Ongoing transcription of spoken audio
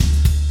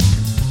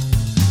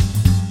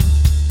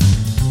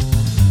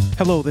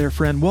Hello there,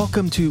 friend.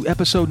 Welcome to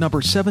episode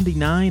number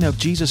 79 of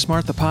Jesus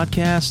Smart, the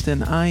podcast,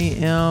 and I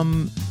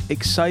am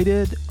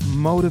excited,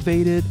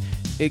 motivated,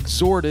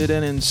 exhorted,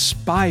 and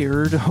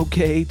inspired,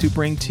 to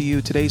bring to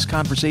you today's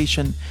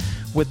conversation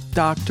with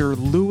Dr.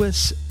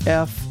 Louis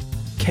F.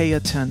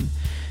 Kayetan.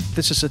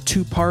 This is a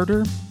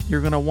two-parter. You're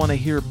going to want to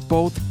hear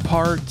both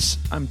parts.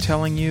 I'm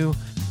telling you,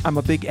 I'm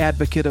a big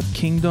advocate of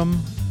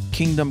kingdom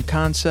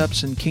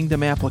concepts and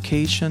kingdom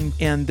application,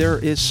 and there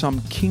is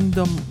some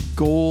kingdom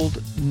gold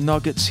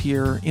nuggets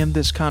here in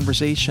this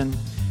conversation.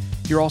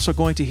 You're also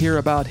going to hear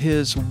about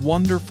his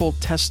wonderful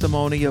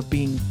testimony of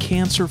being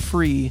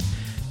cancer-free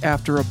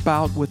after a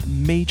bout with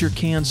major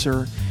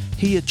cancer.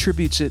 He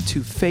attributes it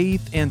to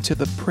faith and to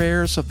the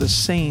prayers of the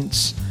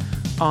saints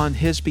on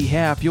his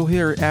behalf. You'll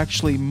hear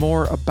actually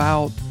more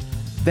about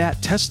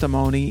that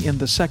testimony in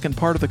the second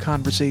part of the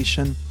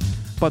conversation.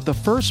 But the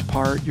first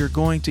part, you're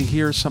going to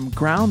hear some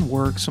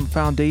groundwork, some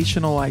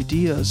foundational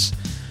ideas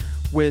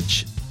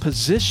which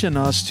position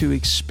us to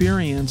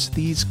experience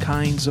these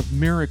kinds of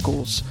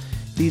miracles,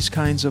 these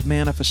kinds of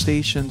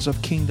manifestations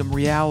of kingdom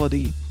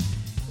reality.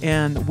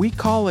 And we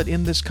call it,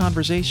 in this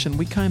conversation,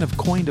 we kind of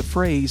coined a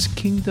phrase,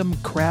 kingdom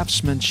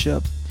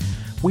craftsmanship.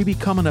 We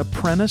become an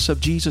apprentice of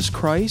Jesus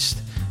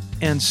Christ,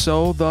 and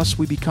so thus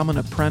we become an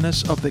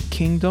apprentice of the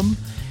kingdom.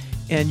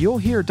 And you'll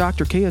hear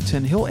Dr.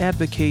 Kayetan, he'll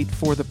advocate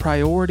for the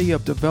priority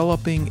of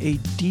developing a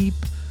deep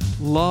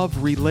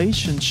love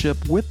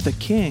relationship with the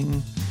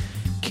King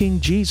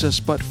Jesus.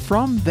 But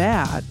from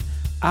that,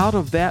 out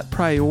of that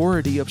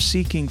priority of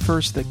seeking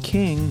first the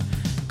King,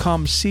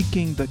 comes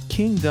seeking the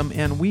kingdom,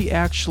 and we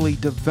actually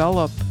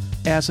develop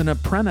as an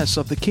apprentice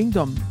of the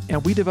kingdom.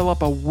 And we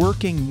develop a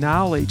working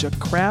knowledge, a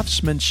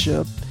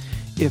craftsmanship,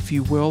 if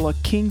you will, a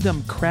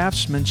kingdom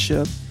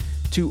craftsmanship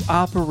to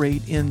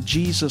operate in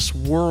Jesus'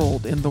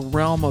 world, in the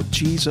realm of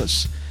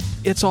Jesus.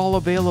 It's all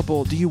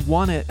available. Do you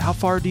want it? How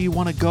far do you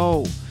want to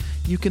go?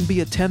 You can be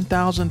a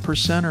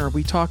 10,000%er.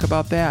 We talk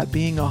about that,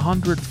 being a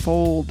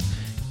 100-fold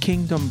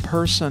kingdom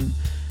person,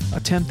 a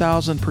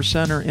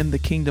 10,000%er in the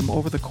kingdom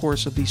over the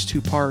course of these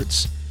two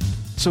parts.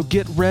 So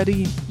get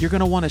ready. You're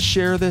going to want to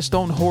share this.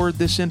 Don't hoard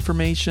this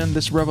information,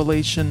 this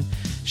revelation.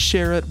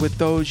 Share it with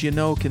those you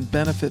know can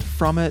benefit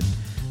from it.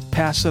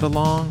 Pass it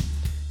along.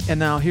 And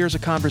now here's a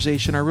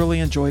conversation. I really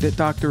enjoyed it.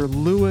 Dr.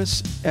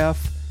 Louis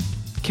F.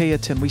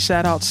 Kayetan. We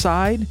sat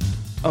outside,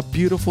 a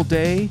beautiful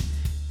day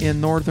in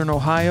northern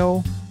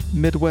Ohio,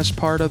 Midwest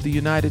part of the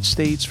United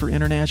States for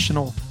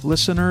international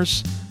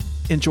listeners.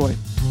 Enjoy.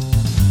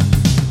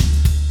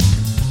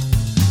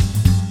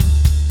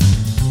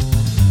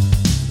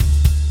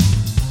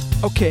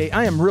 Okay,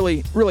 I am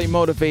really, really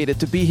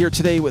motivated to be here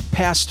today with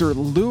Pastor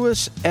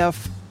Louis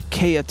F.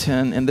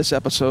 Kayetan in this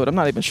episode. I'm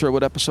not even sure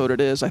what episode it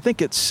is. I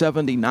think it's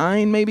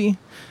 79 maybe.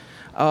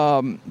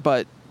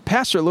 But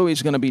Pastor Louis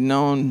is going to be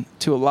known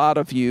to a lot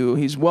of you.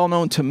 He's well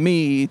known to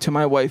me, to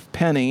my wife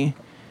Penny.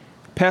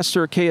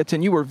 Pastor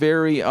Kayetan, you were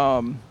very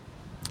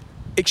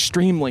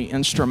extremely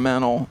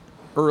instrumental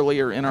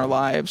earlier in our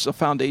lives, a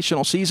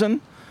foundational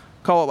season.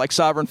 Call it like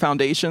sovereign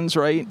foundations,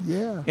 right?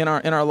 Yeah. In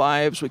our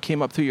lives, we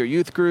came up through your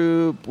youth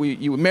group.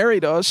 You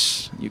married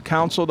us. You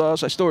counseled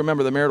us. I still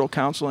remember the marital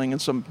counseling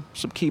and some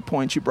key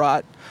points you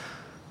brought.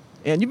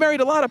 And you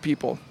married a lot of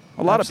people.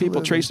 A lot of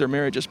people trace their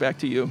marriages back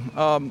to you.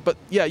 But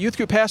yeah, youth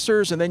group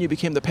pastors, and then you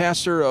became the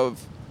pastor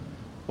of,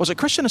 was it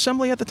Christian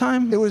Assembly at the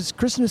time? It was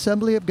Christian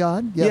Assembly of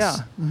God.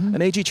 Yes. Yeah,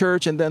 an AG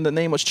church, and then the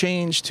name was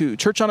changed to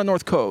Church on the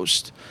North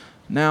Coast.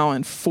 Now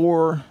in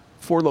four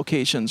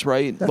locations,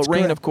 right? That's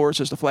Lorraine, correct. Of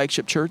course, is the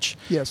flagship church.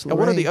 Yes, And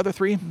what are Lorraine. the other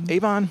three?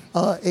 Avon?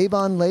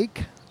 Avon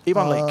Lake.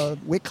 Avon Lake.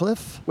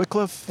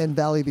 Wycliffe. And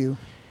Valley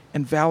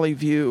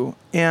View.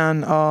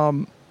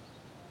 And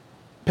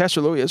Pastor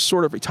Louis is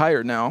sort of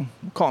retired now.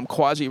 We'll call him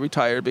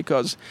quasi-retired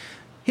because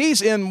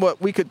he's in what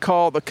we could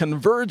call the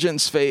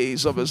convergence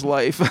phase of his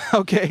life,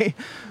 okay?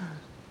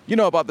 You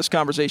know about this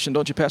conversation,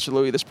 don't you, Pastor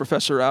Louis? This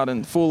professor out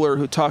in Fuller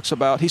who talks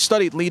about, he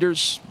studied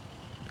leaders,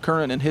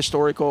 current and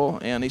historical,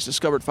 and he's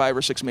discovered 5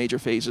 or 6 major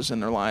phases in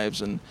their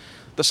lives. And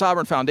the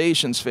sovereign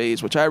foundations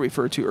phase, which I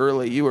referred to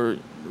early, you were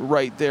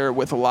right there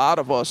with a lot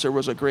of us. There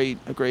was a great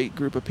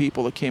group of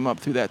people that came up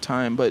through that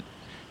time, but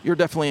you're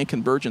definitely in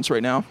convergence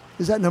right now.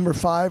 Is that number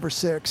 5 or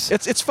 6?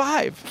 It's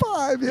 5.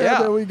 5, yeah.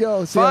 There we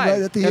go. See, 5. I'm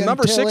right at the and end,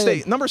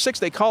 number 6,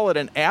 they call it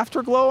an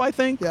afterglow, I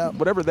think. Yeah.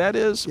 Whatever that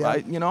is. Yeah.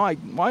 I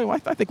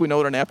think we know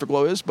what an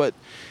afterglow is, but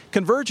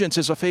convergence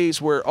is a phase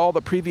where all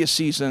the previous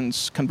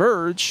seasons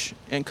converge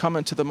and come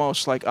into the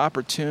most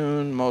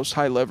opportune, most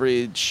high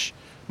leverage,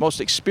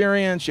 most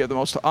experience. You have the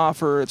most to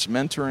offer. It's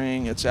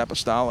mentoring. It's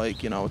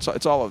apostolic.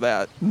 It's all of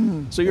that.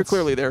 So you're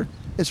clearly there.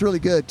 It's really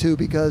good too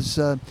because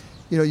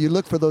you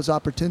look for those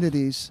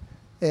opportunities,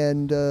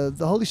 and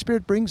the Holy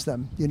Spirit brings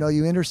them.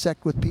 You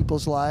intersect with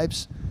people's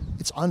lives.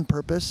 It's on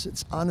purpose.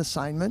 It's on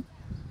assignment.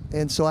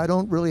 And so I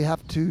don't really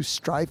have to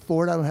strive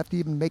for it. I don't have to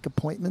even make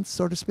appointments,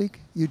 so to speak.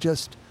 You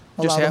just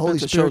Just allow the Holy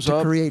happens, it Spirit shows to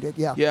up. create it.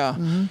 Yeah. Yeah.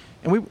 Mhm.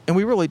 And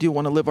we really do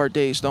want to live our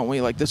days, don't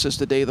we? Like, this is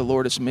the day the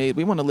Lord has made.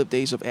 We want to live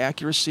days of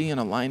accuracy and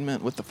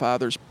alignment with the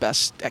Father's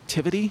best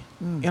activity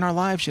in our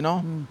lives, you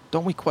know?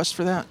 Don't we quest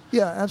for that?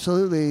 Yeah,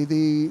 absolutely.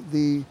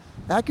 The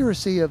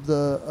accuracy of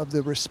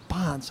the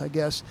response, I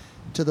guess,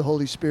 to the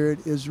Holy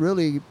Spirit is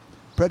really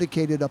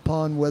predicated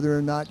upon whether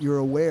or not you're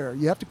aware.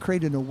 You have to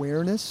create an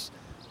awareness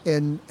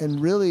and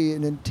really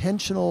an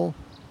intentional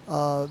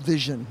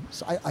vision,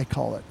 I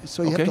call it.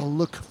 So you have to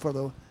look for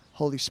the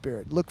Holy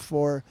Spirit. Look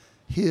for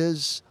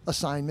His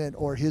assignment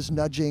or His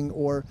nudging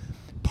or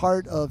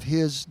part of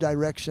His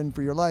direction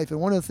for your life. And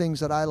one of the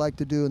things that I like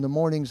to do in the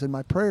mornings in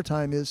my prayer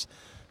time is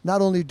not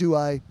only do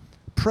I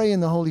pray in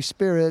the Holy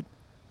Spirit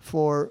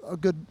for a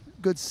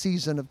good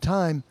season of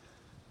time,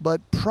 but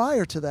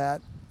prior to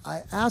that,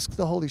 I ask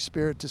the Holy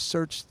Spirit to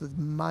search the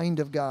mind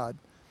of God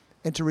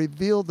and to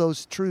reveal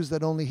those truths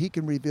that only He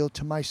can reveal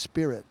to my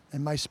spirit,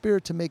 and my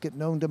spirit to make it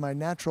known to my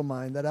natural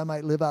mind, that I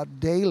might live out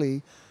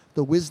daily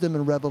the wisdom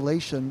and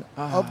revelation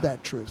of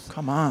that truth.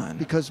 Come on.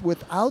 Because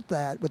without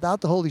that,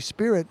 without the Holy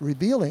Spirit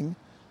revealing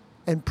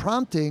and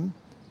prompting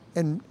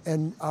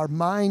and our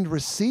mind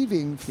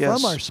receiving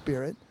from our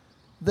spirit,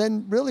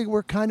 then really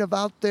we're kind of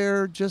out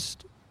there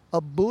just a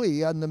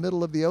buoy in the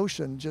middle of the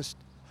ocean, just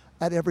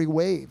at every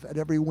wave, at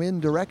every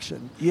wind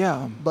direction.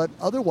 Yeah. But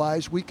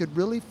otherwise, we could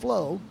really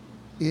flow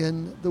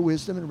in the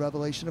wisdom and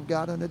revelation of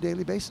God on a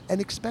daily basis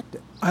and expect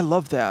it. I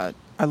love that.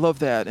 I love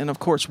that. And of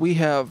course, we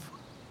have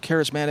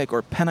charismatic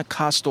or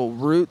Pentecostal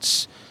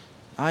roots.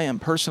 I am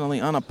personally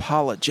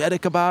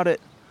unapologetic about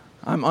it.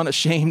 I'm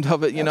unashamed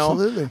of it, you know.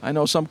 Absolutely. I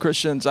know some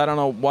Christians, I don't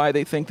know why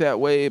they think that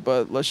way,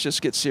 but let's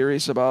just get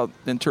serious about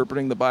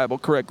interpreting the Bible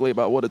correctly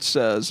about what it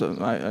says,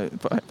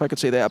 if I could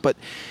say that. But,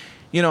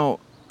 you know,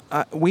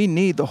 we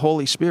need the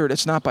Holy Spirit.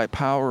 It's not by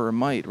power or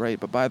might, right,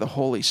 but by the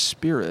Holy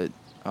Spirit.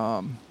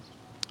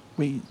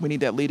 We need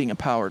that leading and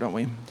power, don't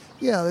we?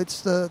 Yeah,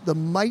 it's the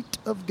might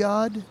of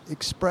God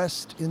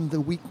expressed in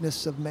the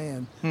weakness of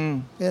man.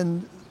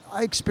 And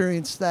I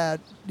experienced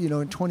that, you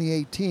know, in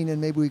 2018, and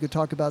maybe we could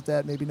talk about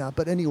that, maybe not.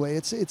 But anyway,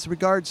 it's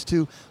regards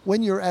to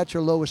when you're at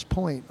your lowest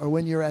point or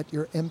when you're at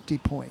your empty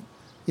point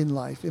in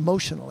life,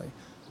 emotionally.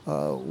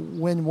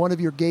 When one of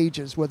your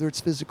gauges, whether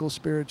it's physical,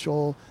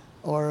 spiritual,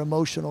 or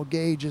emotional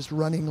gauge, is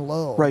running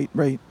low. Right.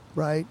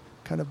 Right?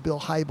 Kind of Bill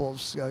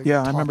Hybels.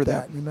 Yeah, I remember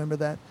that. You remember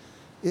that?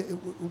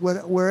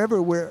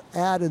 Wherever we're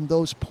at in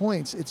those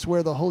points, it's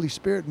where the Holy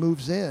Spirit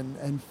moves in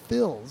and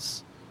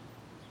fills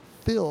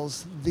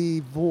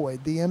the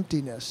void, the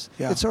emptiness.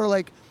 Yeah. It's sort of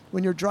like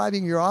when you're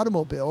driving your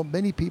automobile,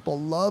 many people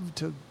love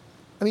to,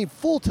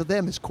 full to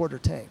them is quarter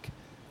tank.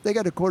 They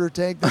got a quarter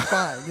tank, they're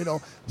fine. You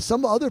know,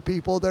 some other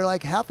people, they're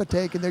like half a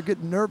tank and they're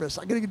getting nervous.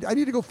 I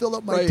need to go fill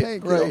up my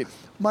tank. You know?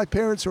 My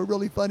parents were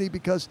really funny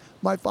because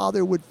my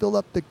father would fill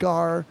up the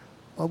car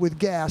with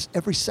gas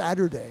every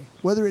Saturday,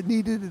 whether it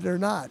needed it or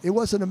not. It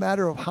wasn't a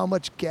matter of how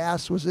much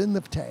gas was in the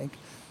tank.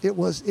 It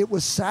was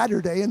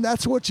Saturday, and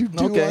that's what you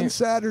do on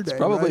Saturday. It's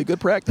probably a good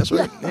practice,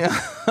 right?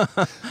 Yeah.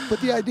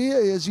 But the idea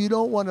is you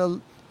don't want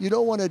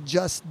to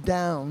adjust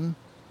down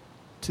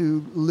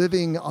to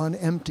living on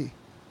empty,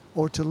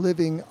 or to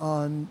living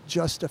on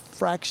just a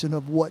fraction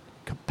of what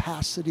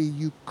capacity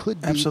you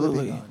could be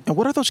living on. And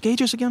what are those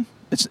gauges again?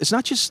 It's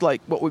not just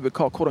like what we would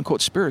call quote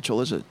unquote spiritual,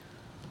 is it?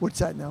 What's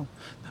that now?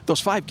 Those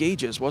 5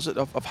 gauges, was it,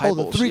 of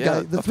Hybels?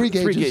 Oh, the three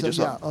gauges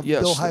of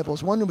yes. Bill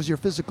Hybels. One was your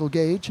physical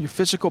gauge. Your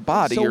physical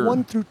body. So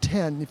 1 through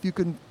 10, if you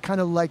can kind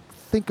of like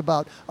think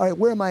about, all right,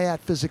 where am I at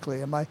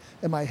physically? Am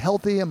I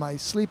healthy? Am I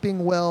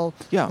sleeping well?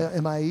 Yeah.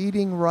 Am I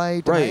eating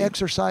right? Am I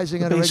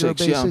exercising on a regular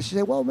basis? Yeah. You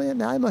say, well, man,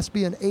 now I must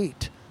be an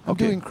 8. I'm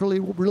doing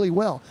really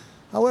well.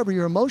 However,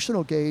 your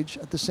emotional gauge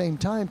at the same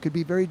time could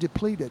be very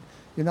depleted.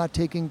 You're not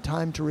taking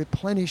time to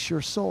replenish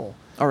your soul.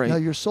 All right. Now,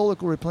 your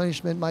soulical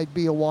replenishment might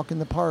be a walk in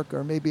the park,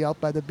 or maybe out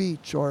by the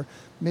beach, or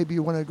maybe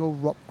you want to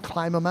go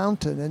climb a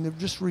mountain, and it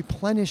just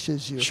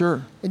replenishes you.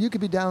 Sure. And you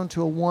could be down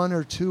to a 1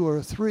 or 2 or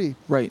a 3.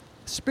 Right.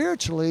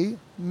 Spiritually,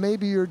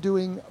 maybe you're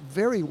doing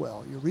very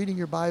well. You're reading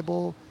your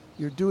Bible.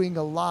 You're doing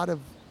a lot of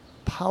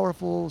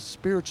powerful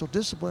spiritual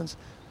disciplines,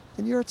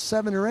 and you're at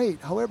 7 or 8.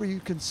 However, you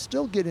can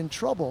still get in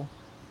trouble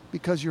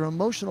because your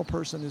emotional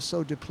person is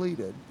so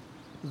depleted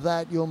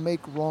that you'll make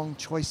wrong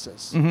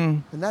choices.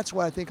 Mm-hmm. And that's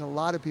why I think a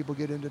lot of people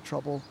get into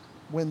trouble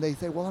when they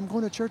think, well, I'm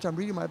going to church, I'm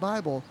reading my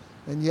Bible,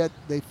 and yet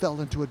they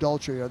fell into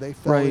adultery, or they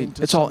fell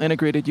into It's all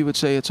integrated, you would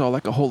say. It's all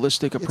like a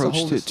holistic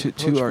approach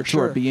to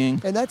our being.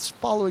 And that's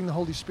following the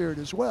Holy Spirit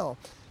as well,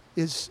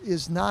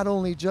 is not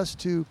only just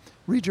to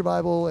read your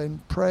Bible and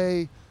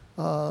pray,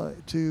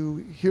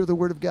 to hear the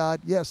Word of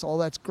God. Yes, all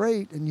that's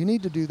great, and you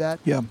need to do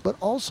that. Yeah. But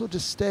also to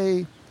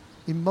stay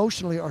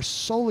emotionally or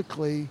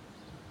soulically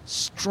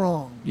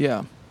strong.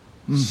 Yeah.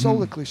 Mm-hmm.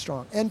 Soulically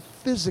strong and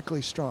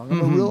physically strong. I'm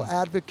a real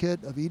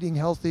advocate of eating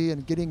healthy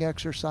and getting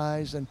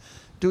exercise and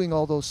doing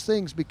all those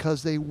things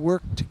because they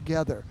work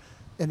together,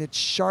 and it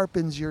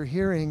sharpens your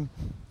hearing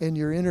and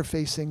your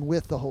interfacing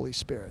with the Holy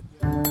Spirit.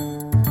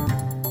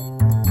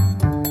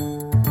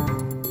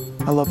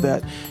 I love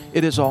that.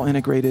 It is all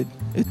integrated.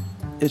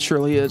 It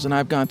surely is, and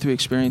I've gone through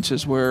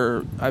experiences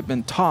where I've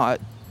been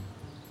taught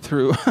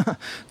through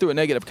through a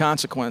negative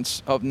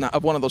consequence of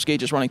one of those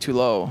gauges running too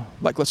low,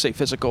 like let's say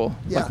physical,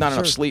 like not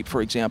enough sleep,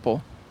 for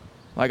example.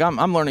 Like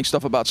I'm learning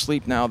stuff about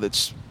sleep now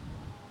that's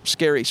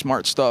scary,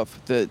 smart stuff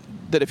that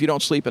if you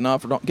don't sleep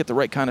enough or don't get the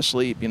right kind of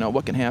sleep,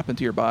 what can happen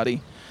to your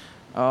body.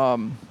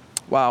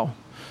 Wow.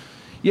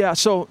 Yeah,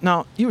 so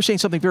now you were saying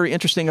something very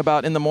interesting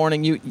about in the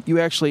morning you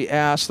actually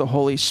ask the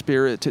Holy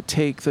Spirit to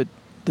take the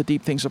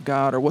deep things of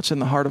God or what's in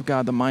the heart of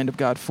God, the mind of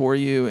God for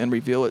you and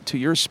reveal it to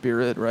your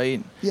spirit,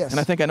 right? Yes. And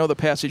I think I know the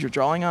passage you're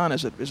drawing on.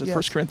 Is it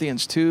 1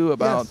 Corinthians 2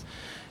 about... Yes.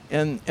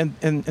 And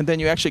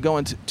then you actually go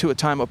into a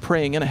time of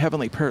praying in a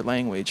heavenly prayer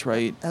language,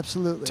 right?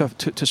 Absolutely.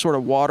 To sort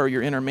of water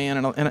your inner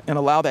man and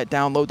allow that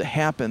download to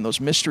happen, those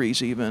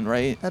mysteries even,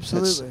 right?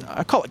 Absolutely.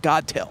 I call it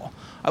God tell.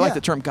 I like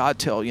the term God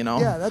tell,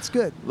 Yeah, that's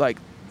good. Like,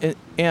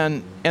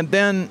 and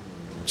then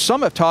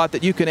some have taught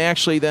that you can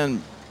actually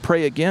then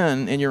pray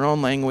again in your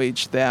own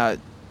language that,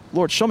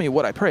 Lord, show me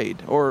what I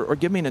prayed, or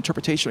give me an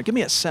interpretation, or give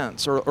me a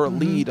sense, or a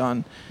lead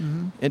on.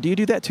 Mm-hmm. And do you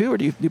do that too, or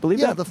do you believe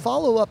that? Yeah, the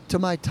follow-up to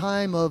my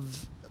time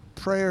of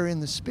prayer in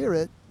the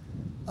Spirit,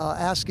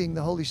 asking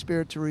the Holy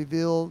Spirit to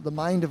reveal the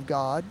mind of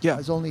God,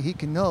 as only He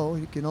can know.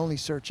 He can only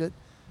search it.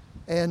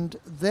 And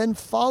then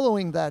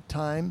following that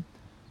time,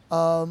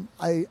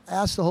 I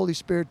asked the Holy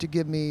Spirit to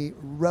give me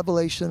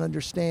revelation,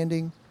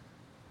 understanding,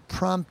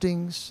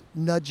 promptings,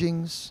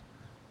 nudgings,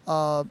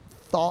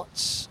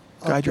 thoughts,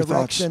 guide your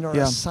direction thoughts.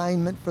 Or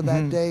assignment for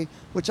that day,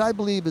 which I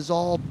believe is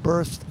all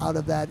birthed out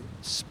of that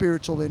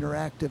spiritual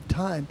interactive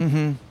time.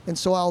 Mm-hmm. And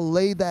so I'll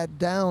lay that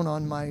down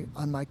on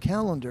my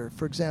calendar.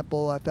 For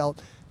example, I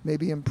felt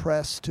maybe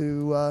impressed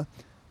to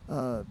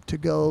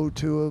go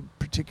to a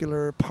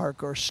particular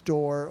park or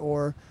store,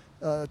 or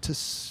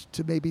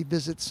to maybe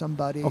visit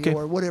somebody,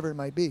 or whatever it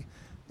might be.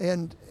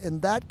 And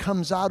that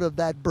comes out of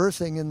that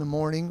birthing in the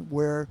morning,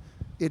 where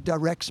it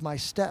directs my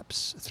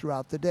steps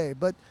throughout the day.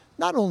 But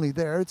not only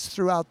there, it's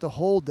throughout the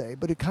whole day,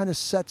 but it kind of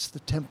sets the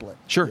template.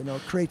 Sure.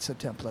 Creates a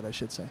template, I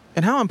should say.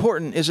 And how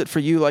important is it for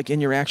you, like in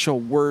your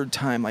actual word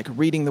time, like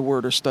reading the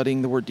word or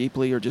studying the word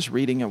deeply or just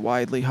reading it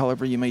widely,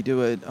 however you may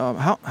do it?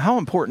 How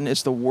important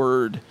is the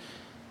word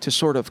to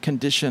sort of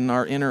condition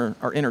our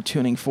inner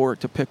tuning fork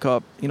to pick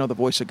up, the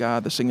voice of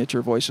God, the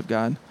signature voice of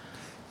God?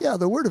 Yeah,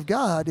 the Word of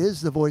God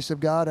is the voice of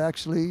God,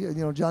 actually.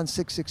 John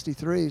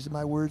 6:63 is,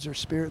 my words are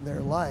spirit and they're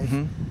life.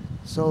 Mm-hmm.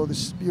 So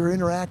you're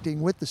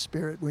interacting with the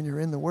Spirit when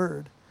you're in the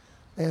Word.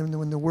 And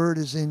when the Word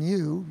is in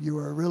you, you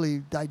are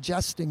really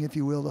digesting, if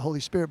you will, the Holy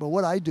Spirit. But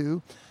what I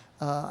do,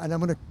 and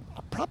I'm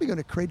probably going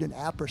to create an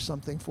app or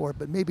something for it,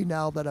 but maybe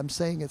now that I'm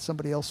saying it,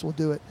 somebody else will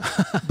do it.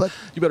 But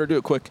you better do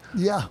it quick.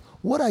 Yeah.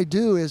 What I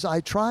do is I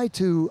try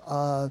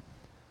to,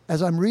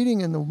 as I'm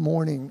reading in the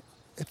morning,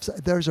 if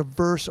there's a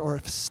verse or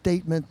a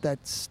statement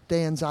that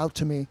stands out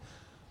to me,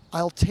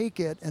 I'll take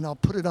it and I'll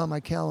put it on my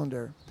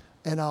calendar,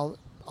 and I'll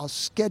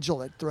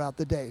schedule it throughout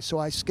the day. So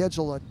I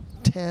schedule a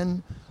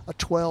 10, a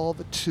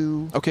 12, a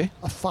 2,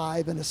 a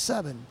 5, and a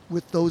 7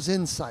 with those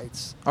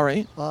insights. All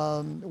right.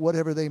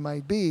 Whatever they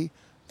might be.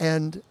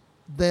 And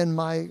then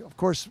of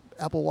course,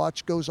 Apple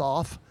Watch goes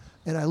off,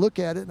 and I look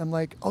at it and I'm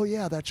like, oh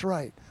yeah, that's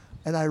right.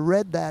 And I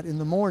read that in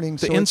the morning.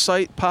 The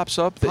insight pops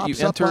up that you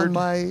entered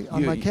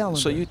on my calendar.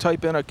 So you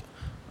type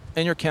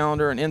in your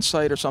calendar an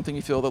insight or something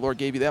you feel the Lord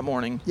gave you that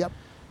morning. Yep.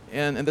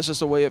 And this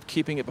is a way of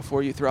keeping it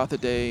before you throughout the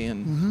day,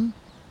 and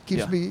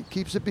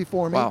keeps it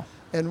before me. Wow.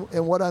 And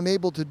what I'm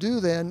able to do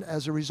then,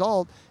 as a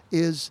result,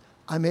 is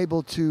I'm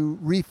able to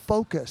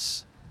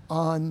refocus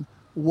on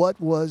what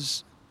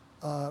was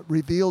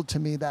revealed to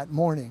me that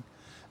morning,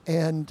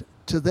 and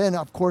to then,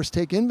 of course,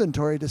 take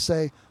inventory to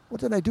say, what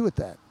did I do with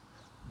that?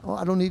 Oh,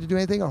 I don't need to do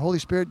anything. Or Holy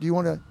Spirit, do you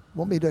want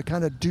me to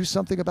kind of do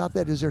something about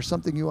that? Is there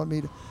something you want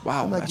me to?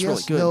 Wow, I'm like, that's yes,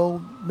 really good.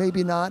 No,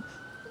 maybe not.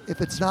 If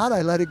it's not,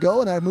 I let it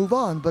go and I move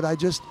on. But I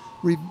just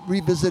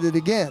revisit it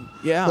again.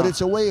 Yeah. But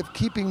it's a way of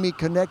keeping me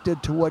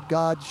connected to what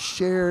God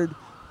shared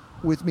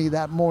with me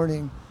that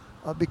morning,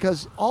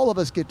 because all of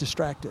us get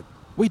distracted.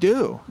 We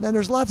do. And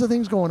there's lots of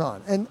things going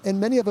on, and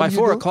many of them. By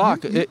 4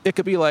 o'clock, it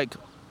could be like,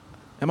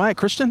 am I a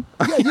Christian?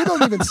 Yeah, you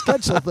don't even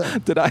schedule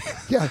them. Did I?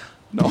 Yeah.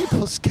 No.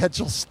 People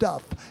schedule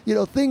stuff.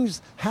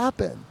 Things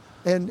happen.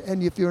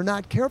 And if you're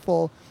not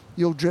careful,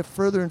 you'll drift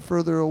further and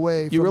further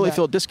away. You really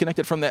feel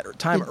disconnected from that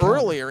time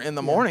earlier in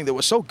the morning that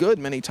was so good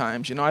many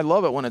times. I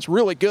love it when it's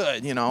really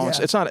good.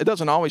 It's not. It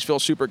doesn't always feel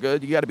super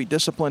good. You got to be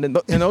disciplined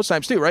in those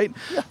times too, right?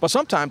 Yeah. But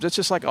sometimes it's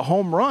just like a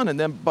home run, and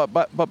then but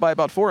by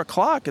about 4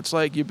 o'clock, it's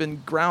like you've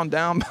been ground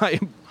down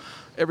by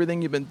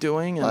everything you've been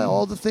doing and by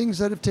all the things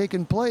that have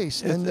taken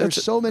place. And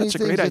there's so many things.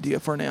 That's a great idea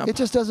for an app. It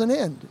just doesn't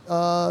end.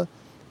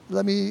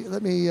 Let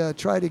me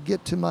try to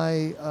get to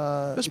my.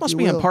 This must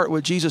be in part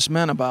what Jesus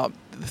meant about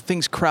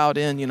things crowd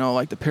in,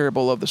 like the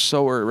parable of the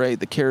sower, right?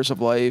 The cares of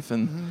life,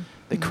 and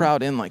they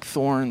crowd in like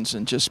thorns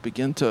and just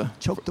begin to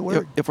choke the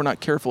word. If we're not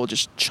careful, it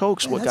just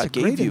chokes what God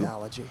gave you. That's a great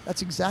analogy.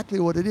 That's exactly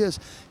what it is.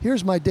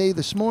 Here's my day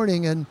this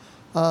morning, and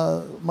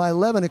my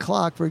 11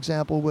 o'clock, for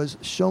example, was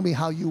show me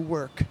how you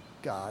work,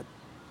 God.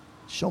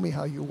 Show me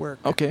how you work,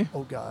 okay.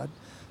 oh God.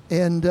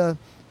 And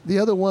the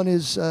other one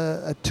is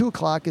at 2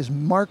 o'clock is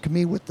mark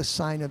me with the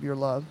sign of your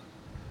love.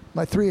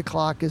 My 3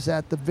 o'clock is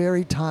at the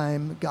very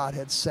time God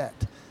had set.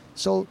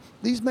 So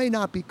these may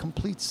not be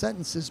complete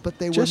sentences, but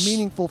they were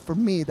meaningful for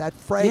me. That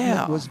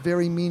fragment was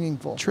very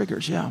meaningful.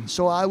 Triggers, yeah.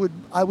 So I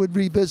would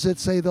revisit,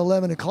 say, the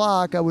 11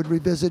 o'clock. I would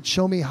revisit,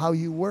 show me how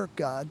you work,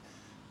 God.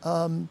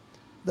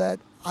 That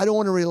I don't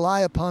want to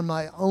rely upon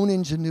my own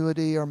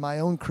ingenuity or my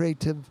own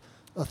creative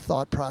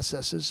thought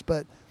processes,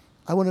 but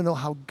I want to know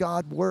how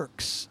God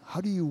works.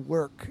 How do you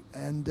work?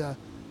 And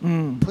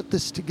put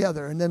this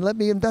together, and then let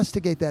me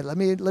investigate that. Let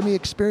me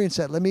experience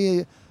that. Let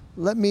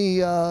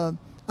me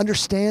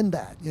understand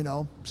that.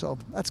 So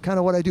that's kind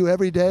of what I do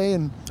every day,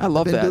 and I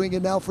love I've been that. doing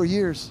it now for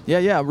years.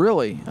 Yeah,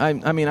 really.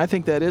 I mean, I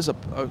think that is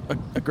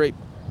a great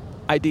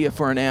idea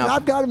for an app. And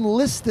I've got them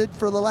listed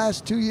for the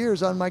last 2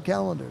 years on my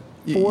calendar.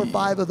 4 or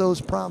 5 of those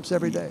prompts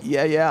every day.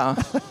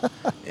 Yeah.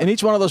 And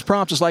each one of those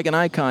prompts is like an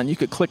icon. You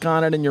could click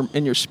on it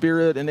in your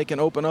spirit, and it can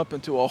open up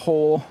into a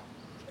whole,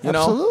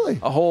 Absolutely.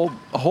 a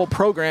whole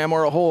program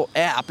or a whole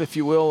app, if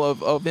you will,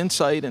 of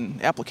insight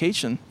and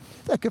application.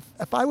 Like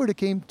if I were to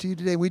came to you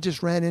today, we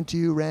just ran into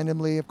you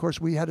randomly. Of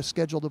course, we had a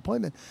scheduled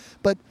appointment.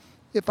 But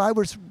if I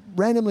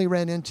randomly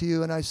ran into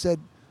you and I said,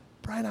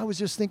 Brian, I was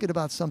just thinking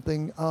about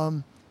something.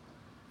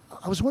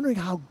 I was wondering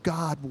how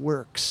God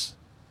works.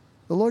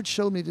 The Lord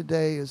showed me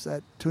today is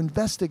that to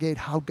investigate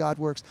how God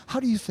works. How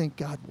do you think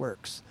God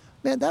works?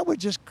 Man, that would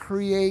just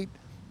create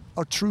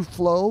a true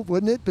flow,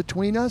 wouldn't it,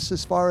 between us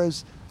as far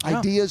as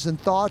ideas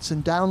and thoughts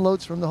and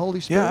downloads from the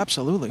Holy Spirit? Yeah,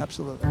 absolutely.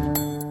 Absolutely.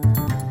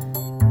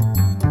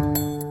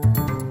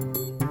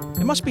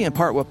 It must be in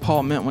part what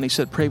Paul meant when he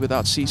said pray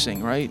without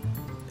ceasing, right?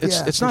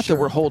 It's not sure.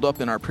 that we're holed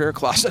up in our prayer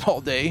closet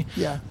all day,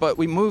 Yeah. but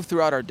we move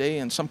throughout our day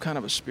in some kind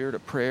of a spirit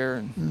of prayer,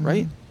 and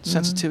right?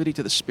 Sensitivity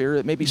to the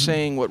Spirit, maybe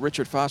saying what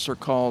Richard Foster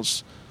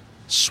calls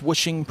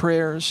swishing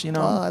prayers, Oh,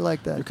 I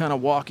like that. You're kind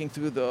of walking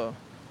through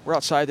we're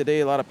outside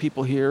today, a lot of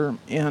people here,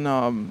 and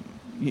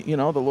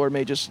the Lord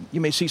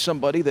you may see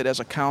somebody that has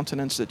a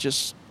countenance that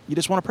you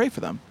just want to pray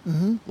for them.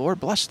 Mm-hmm. Lord,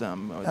 bless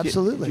them.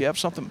 Absolutely. Do you have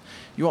something do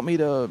you want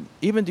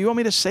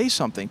me to say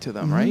something to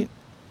them, right?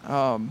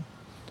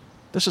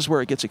 This is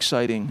where it gets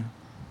exciting.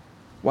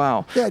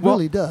 Wow. Yeah, it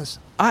really does.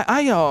 I've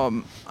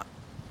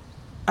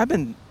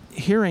been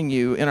hearing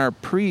you in our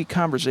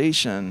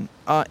pre-conversation,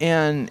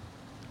 and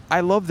I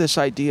love this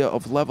idea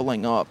of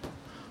leveling up,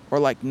 or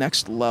like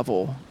next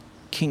level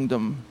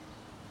kingdom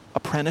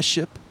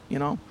apprenticeship.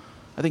 I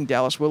think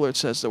Dallas Willard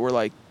says that we're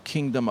like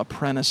kingdom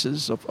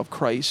apprentices of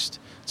Christ.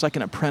 It's like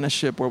an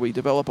apprenticeship where we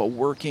develop a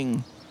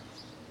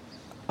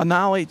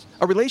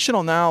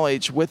relational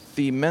knowledge with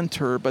the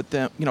mentor, but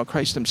then,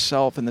 Christ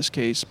himself in this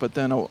case, but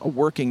then a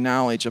working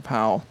knowledge of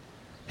how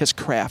his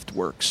craft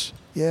works.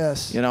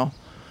 Yes.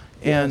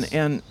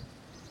 And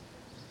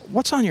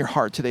what's on your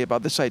heart today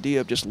about this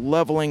idea of just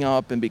leveling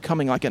up and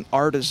becoming like an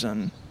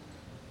artisan,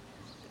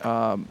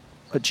 a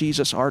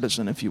Jesus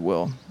artisan, if you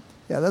will?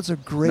 Yeah, that's a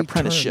great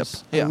apprenticeship.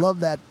 terms. Yeah. I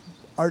love that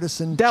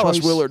artisan Dallas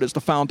choice. Willard is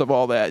the fount of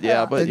all that.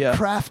 Yeah, but and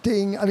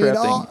crafting. I mean,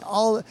 Crafting.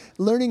 all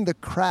learning the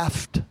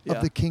craft Yeah.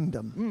 of the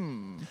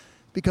kingdom.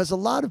 Because a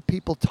lot of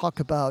people talk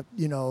about,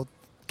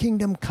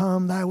 kingdom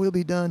come, thy will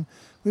be done.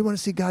 We want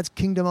to see God's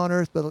kingdom on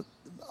earth, but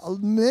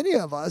many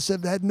of us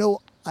have had no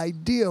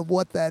idea of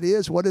what that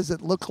is. What does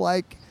it look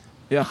like?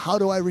 Yeah. How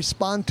do I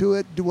respond to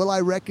it? Will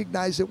I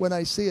recognize it when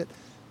I see it?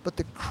 But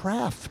the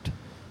craft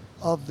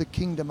of the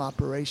kingdom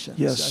operations,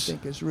 Yes. I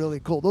think, is really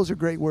cool. Those are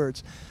great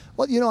words.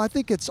 Well, I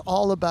think it's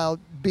all about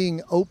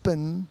being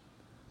open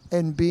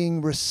and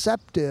being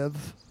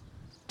receptive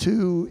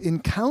to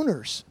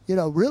encounters,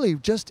 really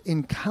just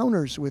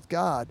encounters with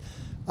God.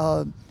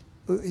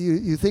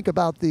 You think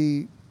about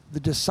the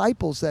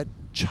disciples that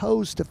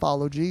chose to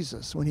follow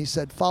Jesus when he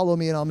said, follow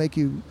me and I'll make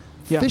you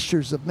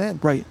fishers of men.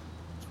 Right.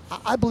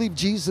 I believe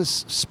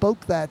Jesus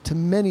spoke that to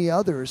many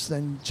others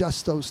than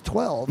just those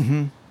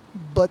 12,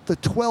 but the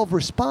 12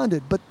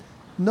 responded. But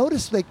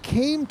notice they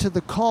came to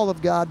the call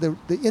of God,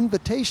 the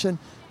invitation,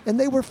 and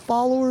they were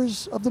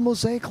followers of the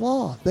Mosaic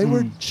Law. They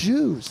were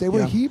Jews. They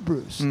were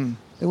Hebrews.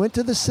 They went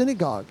to the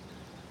synagogue.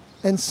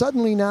 And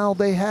suddenly now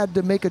they had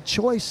to make a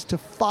choice to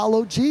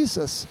follow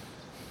Jesus.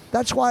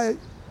 That's why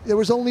there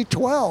was only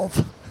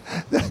 12.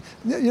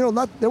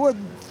 There were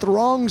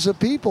throngs of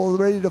people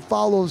ready to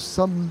follow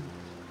some.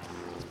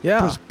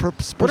 Yeah.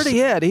 What did he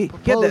had? He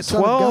had that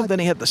 12, then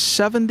he had the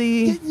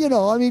 70.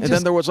 And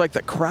then there was like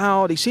the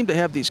crowd. He seemed to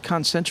have these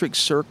concentric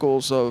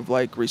circles of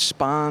like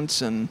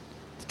response and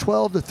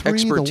 12, the 3,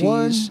 expertise.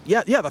 the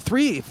 1. Yeah, the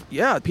 3.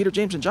 Yeah, Peter,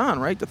 James, and John,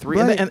 right? The 3,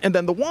 Right. and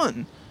then the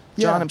 1,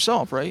 John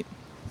himself, right?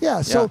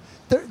 Yeah. So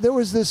there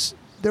was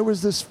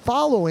this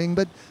following,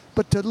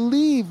 but to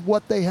leave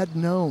what they had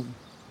known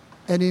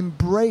and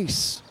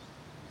embrace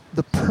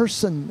the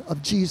person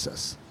of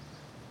Jesus.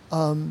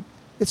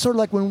 It's sort of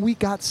like when we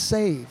got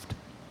saved.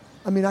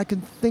 I mean, I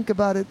can think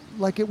about it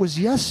like it was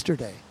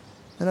yesterday,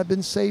 and I've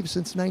been saved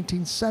since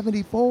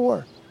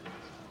 1974.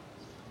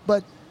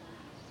 But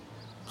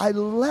I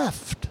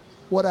left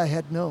what I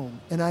had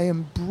known, and I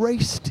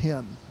embraced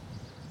him,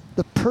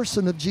 the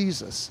person of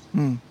Jesus.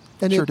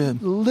 And Sure it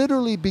did.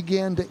 literally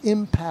began to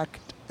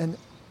impact and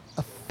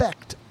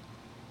affect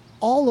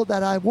all of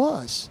that I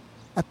was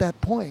at that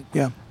point.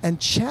 Yeah. And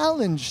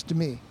challenged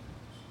me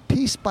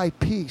piece by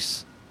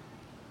piece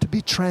to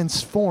be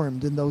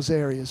transformed in those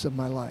areas of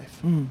my life.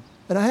 Mm.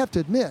 And I have to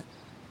admit,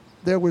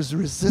 there was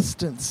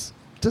resistance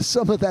to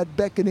some of that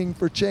beckoning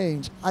for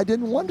change. I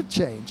didn't want to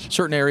change.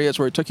 Certain areas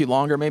where it took you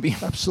longer, maybe.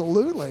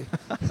 Absolutely.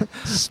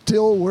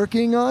 Still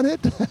working on it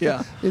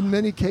Yeah. in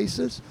many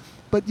cases.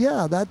 But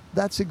yeah,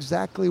 that's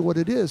exactly what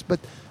it is.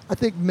 But I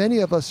think many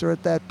of us are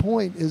at that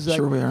point, is that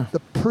Sure we are.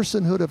 the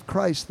personhood of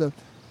Christ,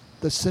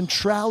 the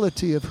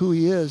centrality of who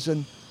he is.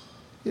 And,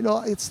 you know,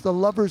 it's the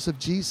lovers of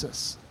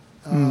Jesus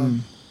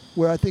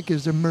where I think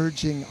is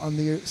emerging on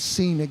the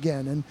scene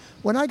again. And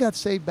when I got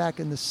saved back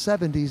in the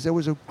 70s, there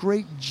was a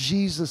great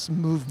Jesus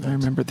movement. I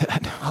remember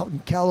that. Out in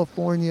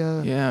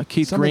California. Yeah,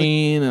 Keith Some of the-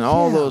 Green and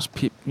all Yeah. those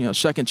people,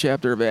 second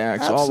chapter of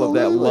Acts, all of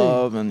that Absolutely.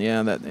 love and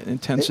that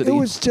intensity. It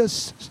was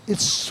just, it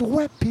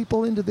swept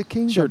people into the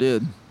kingdom. Sure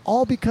did.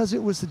 All because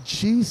it was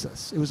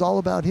Jesus. It was all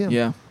about him.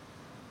 Yeah.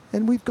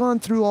 And we've gone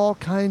through all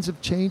kinds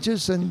of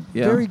changes and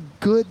Yeah. very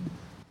good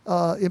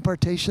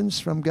impartations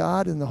from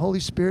God and the Holy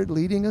Spirit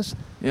leading us.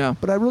 Yeah.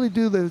 But I really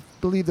do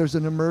believe there's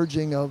an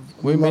emerging of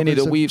We may need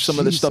lovers to of weave some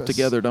of this stuff Jesus.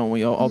 together, don't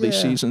we? All these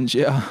Yeah. seasons.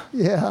 Yeah.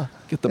 Yeah.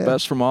 Get the Yeah.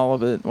 best from all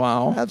of it.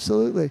 Wow.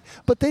 Absolutely.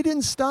 But they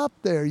didn't stop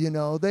there, you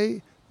know.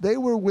 They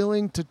were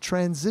willing to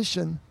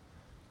transition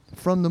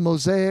from the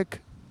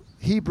Mosaic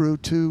Hebrew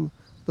to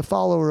the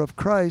follower of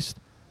Christ,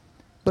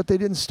 but they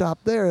didn't stop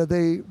there.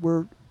 They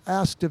were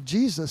asked of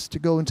Jesus to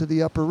go into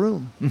the upper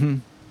room. Mm-hmm.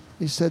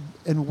 He said,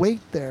 and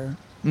wait there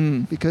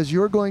Mm. because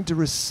you're going to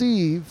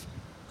receive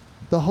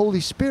the Holy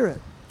Spirit.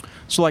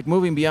 So like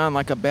moving beyond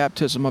like a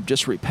baptism of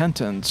just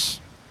repentance,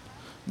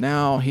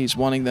 now he's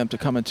wanting them to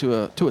come into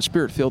a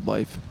spirit-filled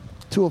life,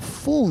 To a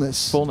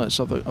fullness. fullness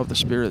of the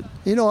Spirit.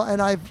 You know,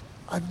 and I've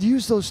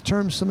used those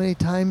terms so many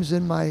times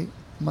in my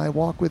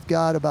walk with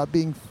God about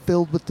being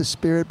filled with the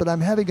Spirit, but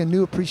I'm having a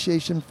new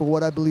appreciation for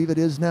what I believe it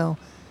is now.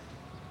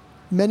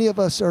 Many of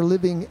us are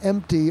living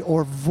empty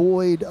or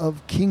void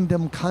of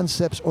kingdom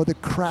concepts or the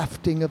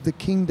crafting of the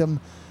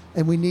kingdom,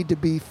 and we need to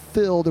be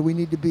filled, or we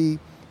need to be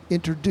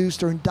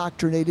introduced or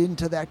indoctrinated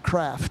into that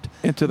craft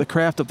Into the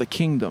craft of the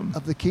kingdom.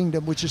 of the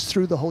kingdom, which is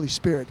through the Holy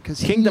Spirit. Because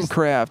Kingdom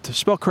craft.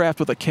 Spell craft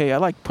with a K. I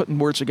like putting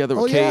words together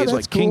with Oh, yeah, K's, that's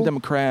like cool. kingdom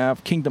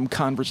craft, kingdom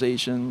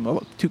conversation,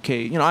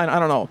 2K. You know, I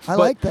don't know. I But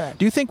like that.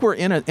 Do you think we're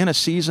in a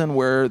season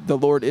where the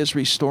Lord is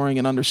restoring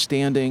an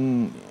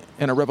understanding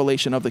and a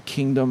revelation of the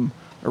kingdom,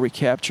 or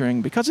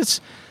recapturing? Because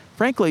it's,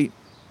 frankly,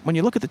 when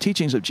you look at the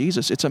teachings of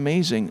Jesus, it's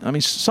amazing. I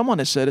mean, someone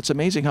has said it's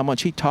amazing how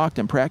much he talked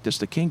and practiced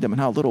the kingdom and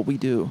how little we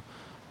do.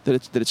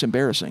 That it's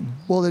embarrassing.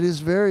 Well, it is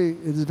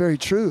very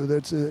true.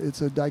 It's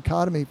a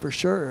dichotomy for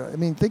sure. I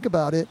mean, think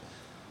about it,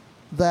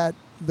 that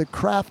the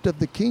craft of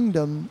the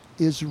kingdom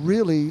is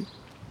really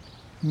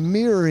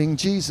mirroring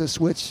Jesus,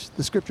 which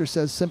the scripture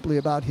says simply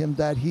about him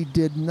that he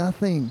did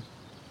nothing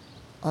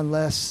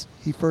unless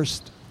he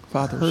first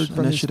Father's heard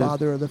from initiative. his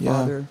father, or the Yeah.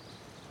 father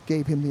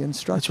gave him the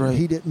instruction. right.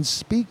 He didn't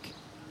speak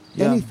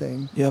Yeah.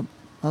 anything Yep.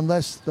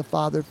 unless the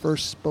father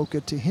first spoke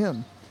it to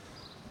him.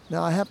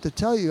 Now, I have to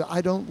tell you,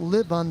 I don't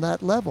live on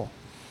that level,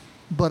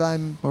 but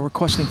I'm Well, we're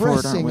questing for it,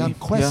 aren't pressing, we? I'm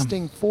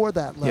questing for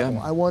that level.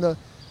 Yeah.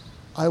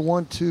 I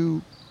want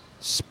to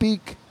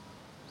speak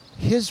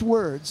his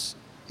words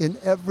in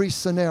every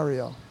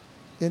scenario,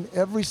 in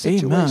every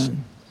situation.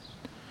 Amen.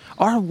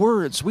 Our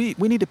words, we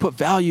need to put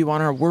value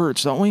on our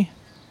words, don't we?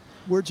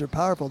 Words are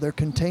powerful. They're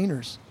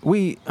containers.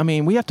 We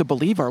have to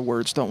believe our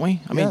words, don't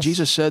we? I mean, Yes.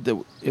 Jesus said that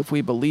if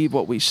we believe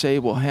what we say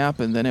will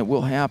happen, then it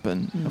will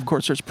happen. Of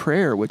course, there's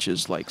prayer, which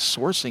is like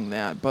sourcing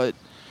that. But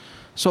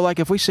so like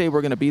if we say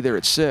we're going to be there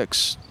at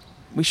 6,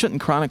 we shouldn't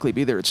chronically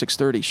be there at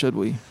 6:30, should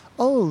we?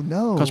 Oh,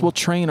 no. Because we'll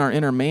train our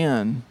inner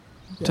man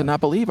Yeah. to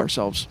not believe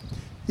ourselves.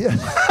 Yeah.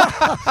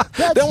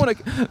 Then when it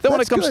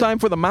that's comes good. time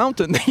for the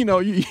mountain,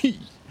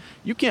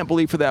 you can't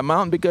believe for that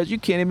mountain because you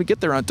can't even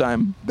get there on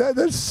time.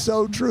 That's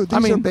so true.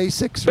 These are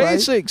basics, right?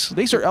 Basics.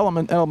 These are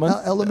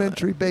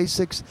Elementary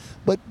basics.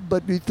 But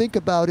you think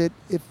about it,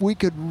 if we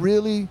could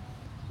really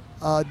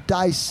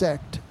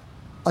dissect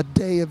a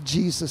day of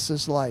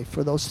Jesus's life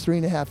for those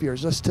 3.5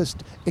 years, let's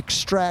just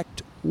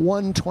extract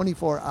one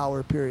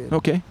 24-hour period.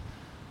 Okay.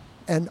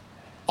 And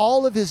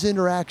all of his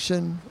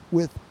interaction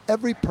with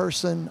every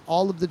person,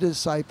 all of the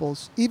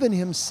disciples, even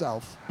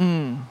himself,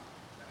 Mm.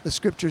 the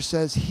scripture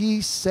says he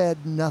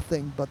said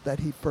nothing but that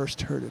he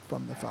first heard it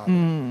from the Father.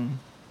 Mm.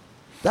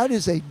 That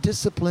is a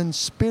disciplined,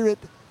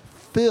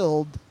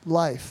 spirit-filled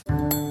life.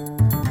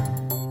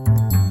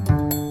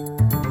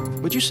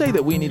 Would you say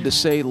that we need to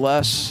say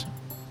less,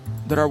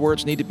 that our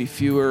words need to be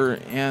fewer,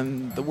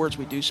 and the words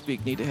we do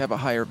speak need to have a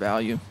higher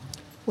value?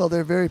 Well,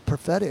 they're very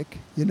prophetic.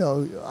 You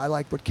know, I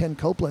like what Ken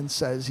Copeland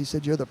says. He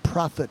said, you're the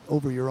prophet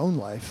over your own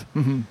life.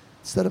 Mm-hmm.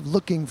 Instead of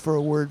looking for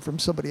a word from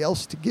somebody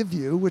else to give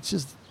you, which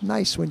is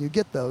nice when you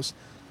get those,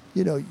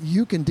 you know,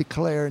 you can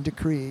declare and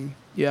decree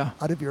Yeah.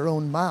 out of your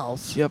own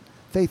mouth. Yep.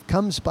 Faith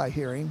comes by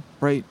hearing,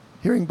 Right.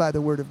 Hearing by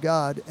the word of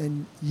God,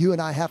 and you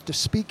and I have to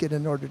speak it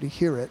in order to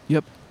hear it.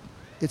 Yep.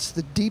 It's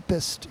the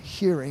deepest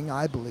hearing,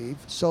 I believe.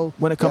 So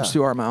When it comes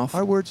to our mouth.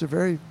 our words are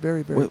very,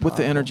 very, very with the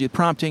powerful. energy,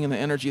 prompting and the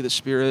energy of the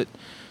Spirit.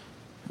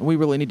 We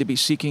really need to be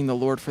seeking the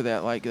Lord for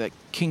that, like that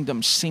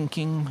kingdom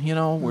syncing,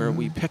 where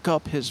we pick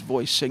up His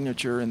voice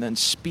signature and then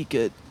speak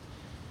it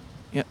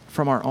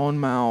from our own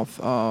mouth.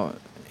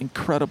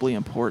 Incredibly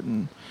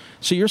important.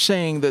 So you're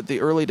saying that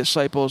the early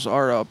disciples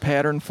are a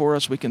pattern for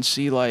us. We can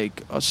see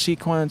like a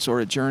sequence or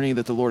a journey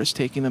that the Lord is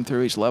taking them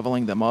through. He's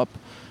leveling them up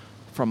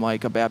from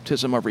like a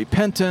baptism of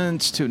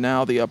repentance to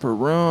now the upper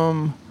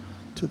room.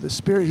 To the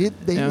Spirit.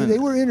 They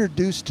were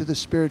introduced to the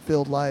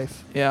Spirit-filled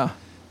life Yeah.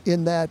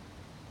 in that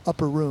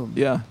upper room.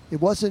 Yeah.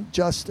 It wasn't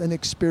just an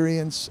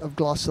experience of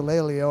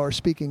glossolalia or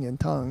speaking in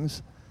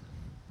tongues.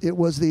 It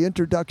was the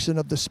introduction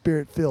of the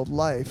Spirit-filled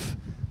life,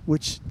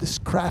 which this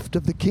craft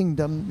of the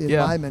kingdom in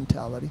my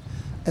mentality.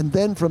 And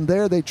then from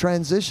there they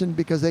transitioned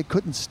because they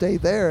couldn't stay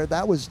there.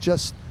 That was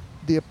just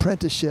the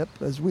apprenticeship,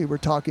 as we were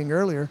talking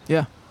earlier.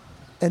 Yeah.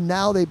 And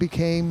now they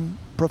became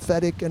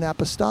prophetic and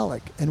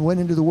apostolic and went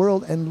into the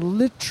world and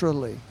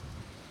literally,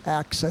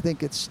 Acts, I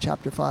think it's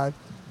chapter 5,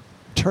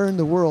 turned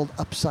the world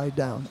upside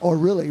down, or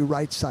really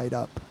right side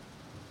up,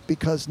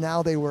 because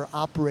now they were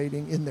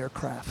operating in their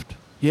craft.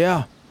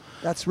 Yeah.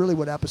 That's really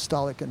what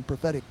apostolic and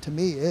prophetic to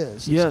me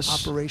is. Yes.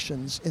 It's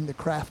operations in the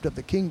craft of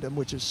the kingdom,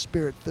 which is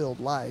Spirit-filled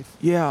life,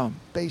 Yeah.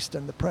 based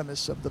on the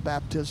premise of the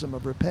baptism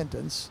of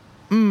repentance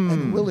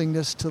and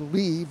willingness to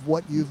leave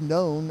what you've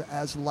known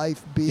as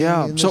life being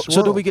in this world.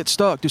 So do we get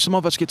stuck? Do some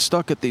of us get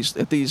stuck at these,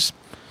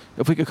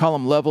 if we could call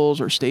them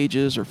levels or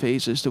stages or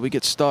phases, do we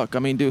get stuck? I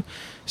mean,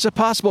 is it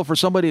possible for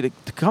somebody to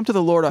come to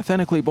the Lord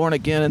authentically born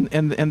again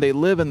and they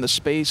live in the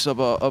space of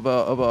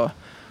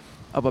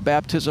a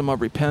baptism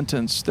of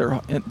repentance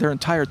their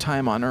entire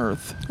time on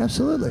earth?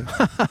 Absolutely.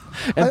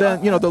 And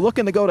then, they're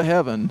looking to go to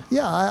heaven.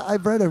 Yeah,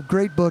 I've read a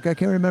great book. I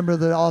can't remember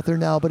the author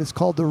now, but it's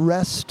called The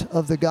Rest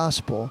of the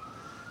Gospel.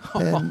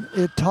 And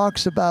it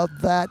talks about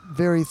that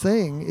very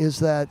thing, is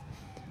that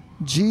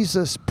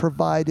Jesus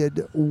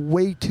provided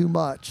way too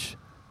much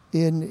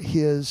in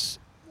his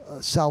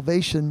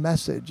salvation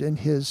message and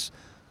his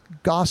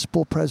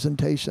gospel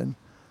presentation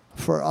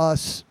for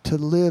us to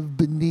live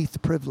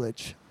beneath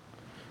privilege.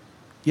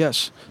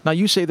 Yes. Now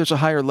you say there's a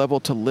higher level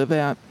to live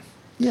at.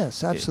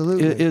 Yes,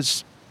 absolutely.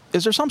 Is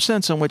there some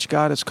sense in which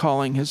God is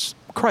calling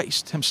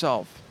Christ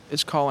himself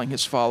is calling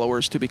his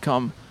followers to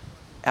become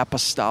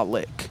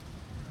apostolic,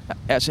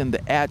 as in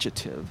the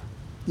adjective?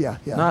 Yeah.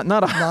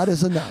 Not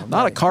as a noun.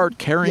 Not right. a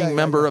card-carrying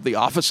member yeah. of the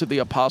office of the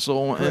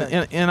apostle.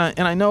 Correct. And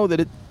I know that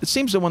it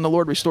seems that when the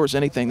Lord restores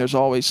anything, there's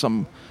always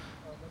some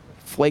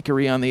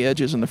flakery on the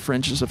edges and the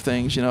fringes of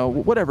things,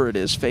 whatever it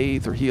is,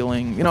 faith or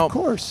healing, Of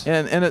course.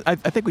 And I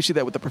think we see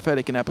that with the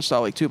prophetic and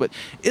apostolic too. But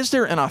is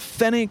there an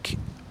authentic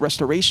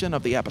restoration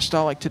of the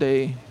apostolic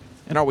today?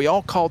 And are we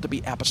all called to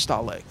be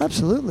apostolic?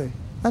 Absolutely.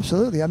 I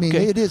mean,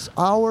 Okay. It is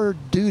our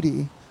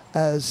duty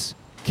as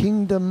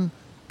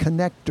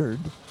kingdom-connected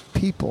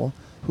people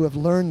who have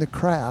learned the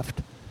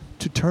craft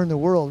to turn the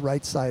world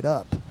right side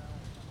up.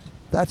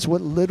 That's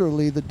what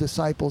literally the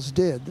disciples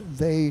did.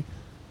 They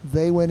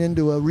went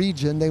into a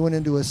region, they went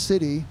into a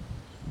city,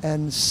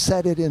 and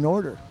set it in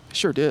order.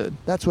 Sure did.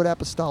 That's what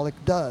apostolic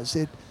does.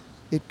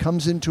 It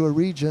comes into a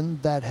region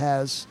that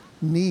has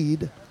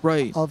need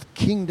Right. of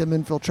kingdom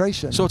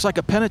infiltration. So it's like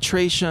a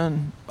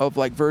penetration of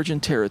like virgin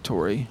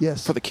territory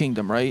Yes. for the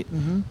kingdom, right?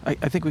 Mhm. I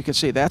think we could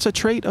say that's a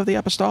trait of the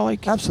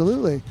apostolic.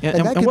 Absolutely.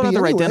 And that what could be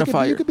other anywhere.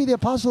 identifier? You could be the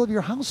apostle of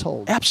your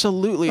household.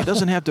 Absolutely. It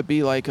doesn't have to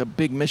be like a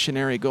big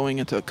missionary going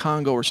into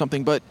Congo or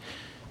something, but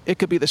it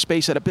could be the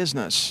space at a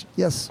business.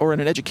 Yes. Or in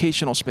an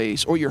educational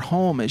space, or your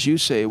home, as you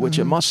say, which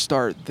it must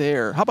start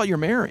there. How about your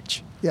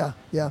marriage? Yeah.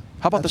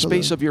 How about Absolutely.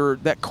 the space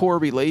of that core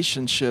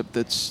relationship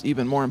that's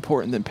even more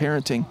important than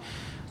parenting?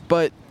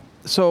 But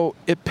so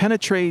it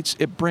penetrates,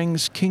 it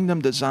brings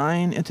kingdom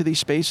design into these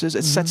spaces.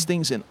 It sets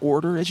things in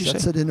order, as you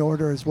Sets say. it in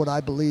order is what I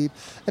believe.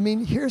 I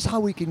mean, here's how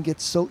we can get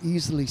so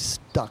easily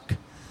stuck.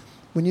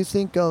 When you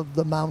think of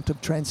the Mount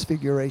of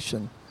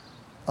Transfiguration,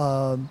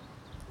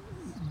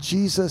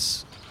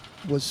 Jesus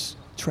was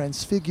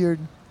transfigured,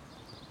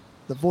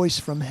 the voice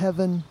from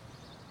heaven,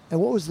 and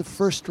what was the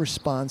first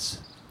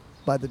response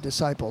by the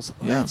disciples?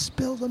 Yeah. Let's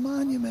build a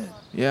monument.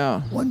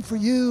 Yeah. One for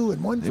you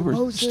and one They for were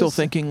Moses. still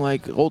thinking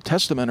like Old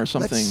Testament or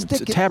something. Let's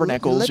stick it-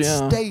 Tabernacles, Let's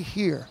yeah. stay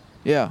here.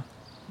 Yeah.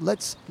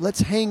 Let's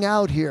hang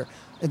out here.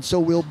 And so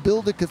we'll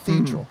build a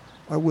cathedral,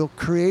 or we'll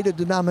create a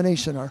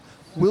denomination, or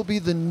we'll be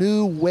the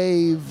new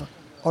wave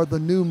or the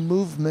new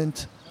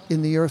movement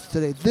in the earth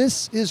today.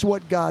 This is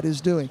what God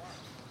is doing.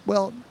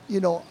 Well,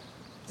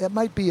 it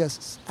might be an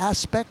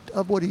aspect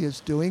of what he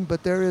is doing,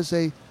 but there is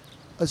a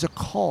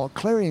call,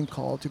 clarion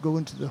call, to go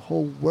into the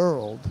whole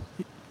world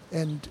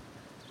and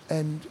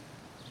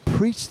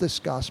preach this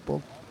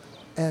gospel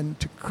and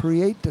to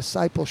create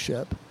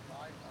discipleship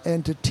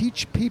and to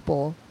teach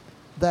people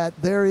that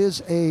there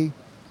is a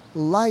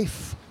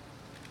life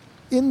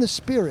in the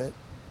Spirit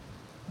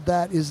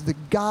that is the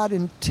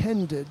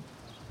God-intended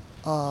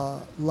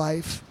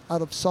life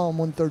out of Psalm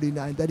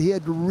 139 that he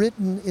had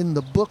written in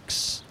the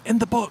books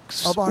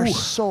of our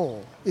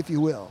soul, if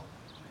you will.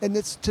 And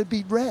it's to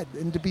be read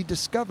and to be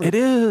discovered. It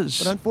is.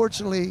 But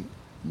unfortunately,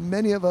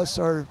 many of us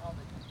are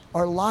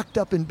locked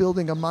up in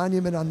building a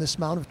monument on this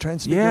Mount of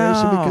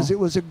Transfiguration because it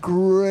was a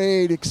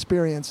great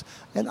experience.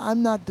 And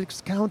I'm not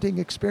discounting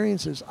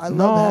experiences. I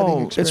love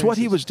having experiences. It's what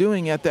he was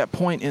doing at that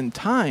point in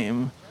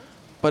time,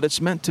 but it's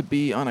meant to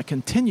be on a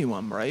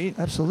continuum, right?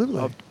 Absolutely.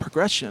 Of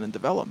progression and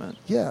development.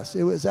 Yes,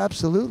 it was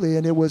absolutely.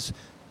 And it was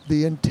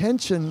the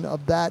intention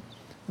of that.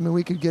 I mean,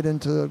 we could get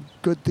into a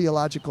good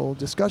theological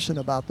discussion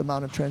about the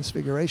Mount of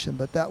Transfiguration,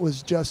 but that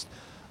was just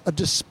a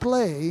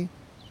display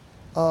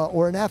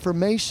or an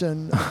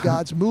affirmation of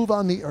God's move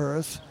on the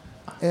earth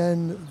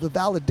and the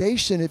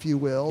validation, if you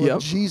will,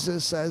 of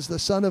Jesus as the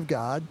Son of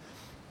God,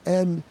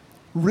 and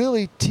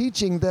really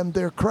teaching them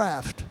their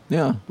craft.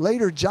 Yeah.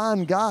 Later,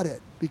 John got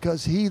it,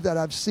 because he that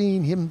I've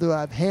seen, him that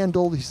I've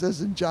handled, he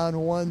says in John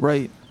 1.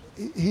 Right.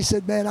 He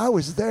said, man, I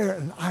was there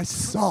and I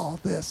saw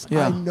this.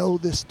 Yeah. I know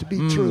this to be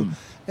true.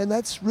 And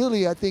that's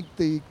really, I think,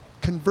 the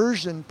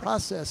conversion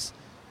process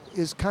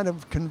is kind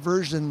of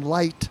conversion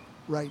light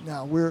right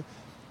now. We're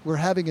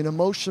having an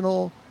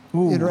emotional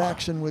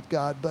interaction with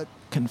God, but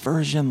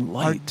conversion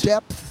light. Our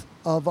depth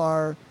of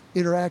our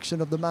interaction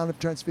of the Mount of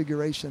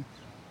Transfiguration,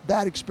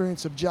 that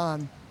experience of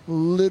John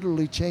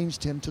literally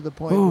changed him to the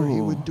point where he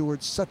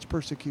endured such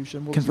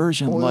persecution.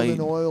 Conversion light. Boiled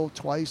in oil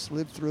twice,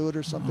 lived through it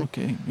or something.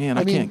 Okay, man,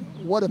 I I mean,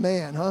 can't. what a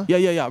man, huh?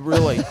 Yeah,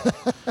 really.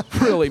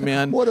 Really,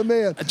 man. What a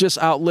man. I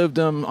just outlived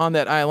him on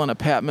that island of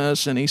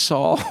Patmos, and he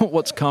saw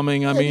what's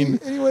coming. I mean,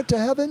 he went to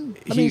heaven.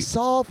 He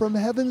saw from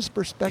heaven's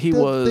perspective he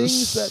was,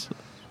 things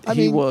that,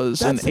 he was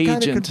that's an the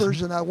kind agent. of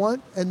conversion I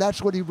want, and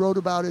that's what he wrote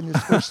about in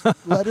his first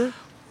letter,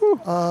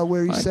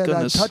 where he said,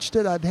 goodness. I've touched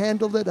it, I've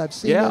handled it, I've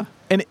seen Yeah.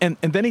 it. And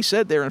then he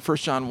said there in 1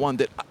 John 1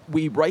 that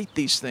we write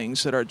these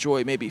things that our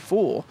joy may be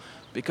full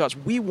because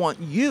we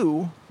want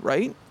you,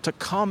 right, to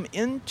come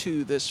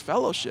into this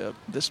fellowship,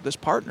 this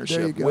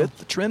partnership with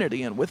the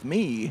Trinity and with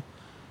me,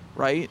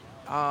 right?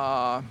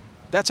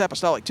 That's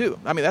apostolic too.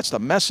 I mean, that's the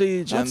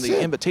message and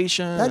the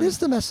invitation. That is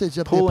the message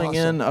of pulling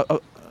the apostle.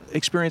 in,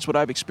 experience what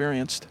I've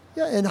experienced.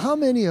 Yeah, and how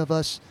many of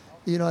us,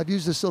 I've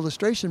used this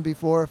illustration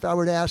before. If I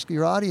were to ask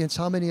your audience,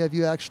 how many of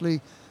you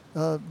actually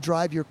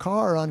drive your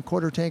car on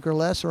quarter tank or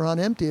less or on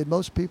empty? And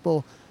most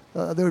people,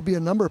 there would be a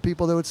number of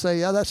people that would say,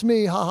 yeah, that's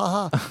me, ha,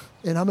 ha, ha.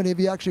 And how many of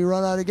you actually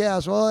run out of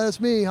gas? Well, that's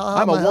me, ha,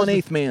 ha. I'm a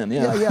 1/8 man,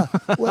 Yeah.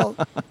 Well,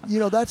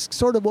 that's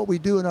sort of what we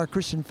do in our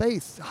Christian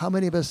faith. How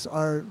many of us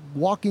are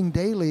walking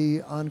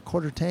daily on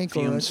quarter tank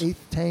Fumes. or an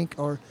eighth tank,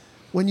 or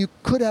when you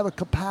could have a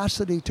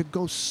capacity to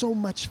go so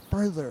much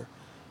further?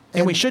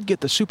 And we should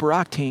get the super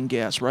octane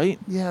gas, right?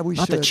 Yeah, we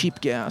Not should. the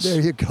cheap gas.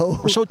 There you go.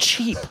 We're so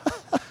cheap.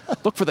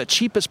 Look for the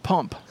cheapest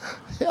pump.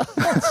 Yeah,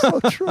 that's so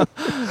true.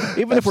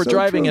 Even if we're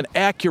driving an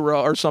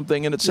Acura or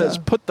something and it says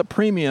put the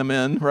premium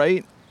in,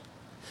 right?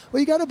 Well,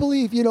 you got to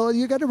believe, you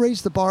got to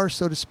raise the bar,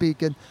 so to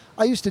speak. And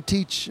I used to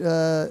teach,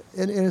 and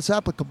it's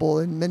applicable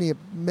in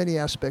many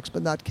aspects,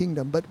 but not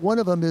kingdom. But one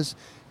of them is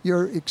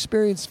your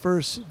experience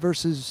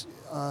versus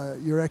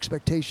your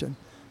expectation,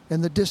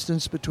 and the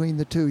distance between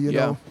the two. You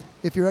know,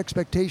 if your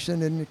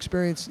expectation and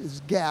experience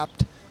is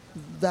gapped,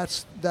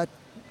 that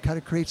kind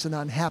of creates an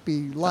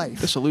unhappy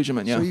life.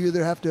 Disillusionment, yeah. So you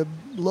either have to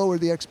lower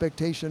the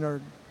expectation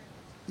or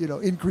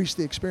increase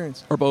the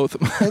experience. Or both.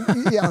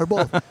 Or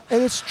both.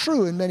 And it's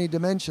true in many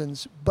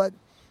dimensions, but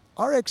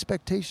our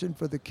expectation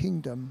for the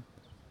kingdom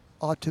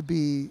ought to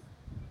be,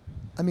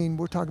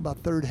 we're talking about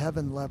third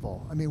heaven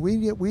level.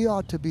 We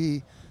ought to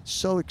be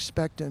so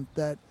expectant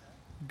that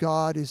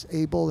God is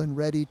able and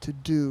ready to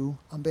do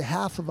on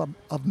behalf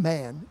of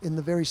man in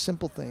the very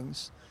simple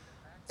things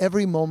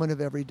every moment of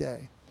every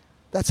day.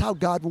 That's how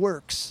God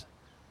works.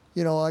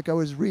 Like I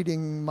was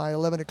reading my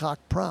 11 o'clock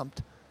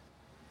prompt.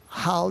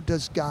 How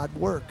does God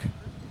work?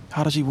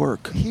 How does he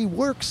work? He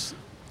works.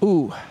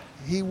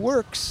 He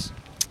works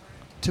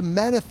to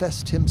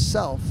manifest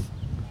himself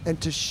and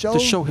to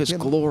show his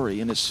glory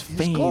and his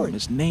fame, glory,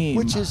 his name,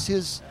 which is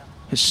his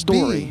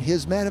story, being,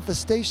 his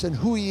manifestation,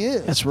 who he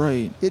is. That's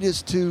right. It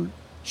is to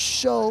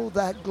show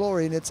that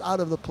glory, and it's out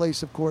of the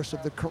place, of course,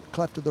 of the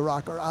cleft of the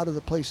rock, or out of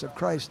the place of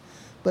Christ.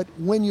 But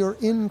when you're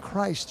in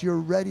Christ, you're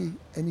ready,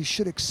 and you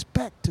should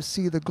expect to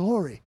see the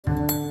glory.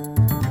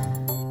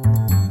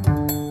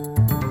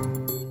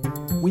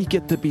 We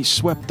get to be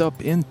swept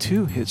up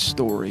into his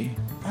story.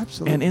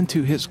 Absolutely. And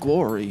into his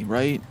glory,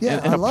 right? Yeah,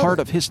 and I a love part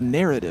it. of his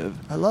narrative.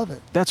 I love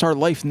it. That's our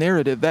life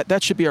narrative.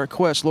 That should be our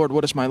quest. Lord,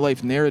 what is my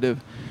life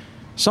narrative?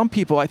 Some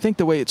people, I think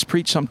the way it's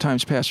preached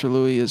sometimes, Pastor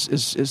Louis,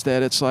 is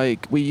that it's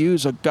like we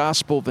use a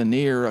gospel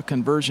veneer, a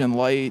conversion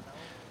light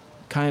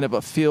kind of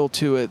a feel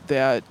to it,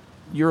 that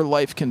your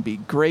life can be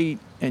great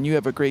and you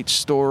have a great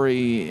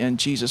story and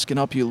Jesus can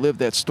help you live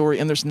that story.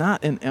 And there's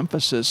not an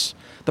emphasis.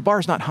 The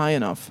bar's not high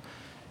enough.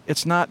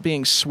 It's not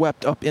being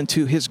swept up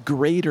into his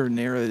greater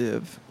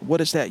narrative.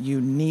 What is that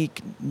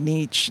unique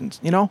niche,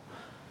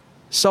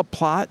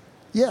 subplot?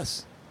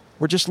 Yes.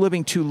 We're just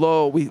living too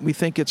low. We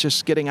think it's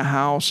just getting a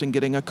house and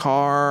getting a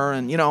car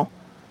and,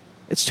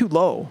 it's too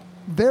low.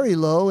 Very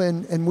low,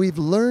 and we've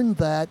learned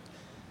that.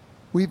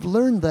 We've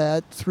learned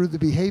that through the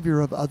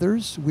behavior of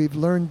others. We've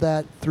learned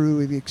that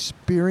through the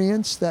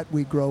experience that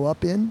we grow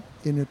up in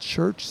a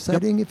church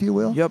setting, if you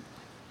will. Yep.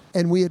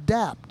 And we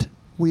adapt.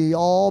 We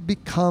all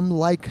become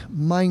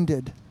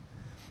like-minded.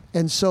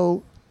 And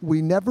so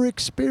we never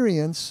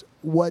experience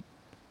what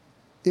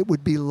it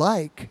would be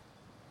like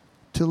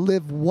to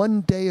live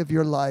one day of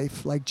your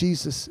life like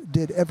Jesus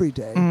did every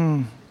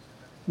day,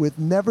 with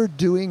never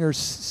doing or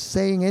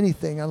saying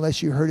anything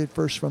unless you heard it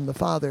first from the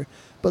Father.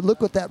 But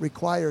look what that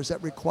requires.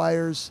 That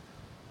requires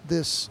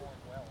this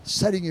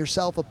setting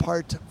yourself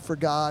apart for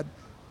God.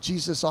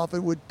 Jesus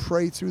often would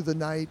pray through the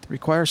night.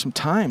 Requires some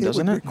time,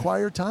 doesn't it? It would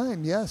require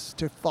time, yes,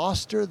 to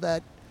foster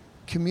that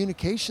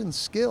communication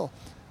skill.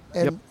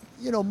 And,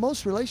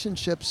 most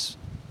relationships,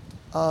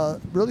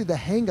 really the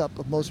hang-up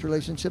of most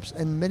relationships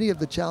and many of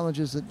the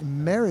challenges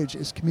in marriage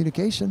is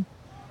communication.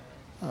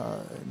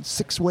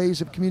 6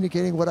 ways of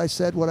communicating: what I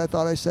said, what I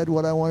thought I said,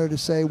 what I wanted to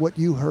say, what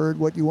you heard,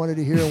 what you wanted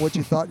to hear, and what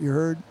you thought you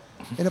heard.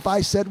 And if I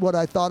said what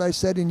I thought I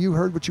said and you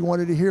heard what you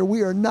wanted to hear,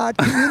 we are not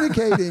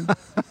communicating.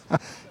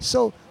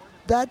 So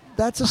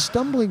that's a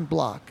stumbling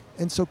block.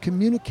 And so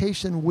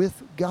communication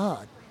with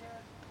God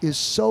is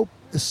so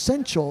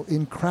essential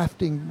in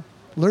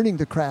learning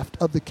the craft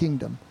of the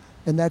kingdom.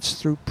 And that's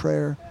through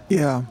prayer.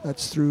 Yeah.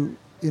 That's through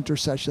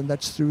intercession.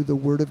 That's through the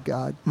Word of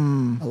God,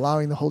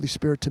 allowing the Holy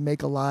Spirit to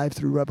make alive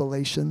through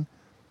revelation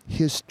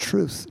His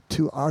truth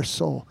to our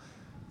soul.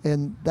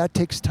 And that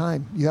takes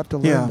time. You have to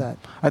learn that.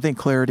 I think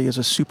clarity is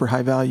a super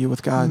high value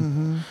with God.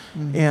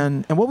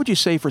 And what would you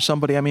say for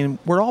somebody? I mean,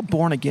 we're all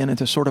born again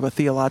into sort of a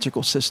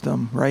theological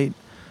system, right?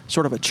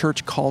 Sort of a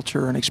church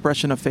culture, an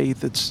expression of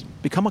faith. It's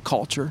become a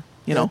culture.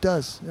 It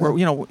does.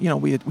 Yeah. Where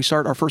we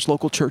start our first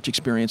local church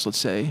experience. Let's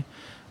say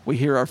we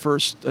hear our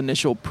first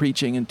initial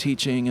preaching and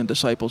teaching and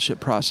discipleship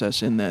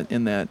process in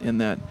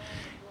that.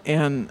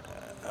 And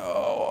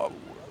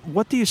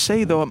what do you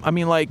say though? I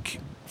mean, like,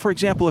 for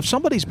example, if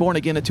somebody's born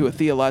again into a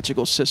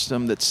theological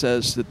system that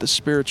says that the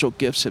spiritual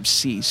gifts have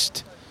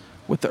ceased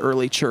with the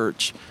early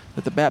church,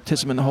 that the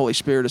baptism in the Holy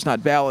Spirit is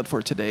not valid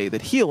for today,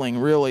 that healing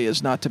really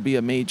is not to be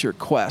a major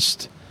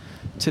quest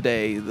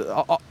today,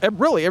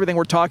 really everything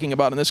we're talking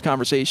about in this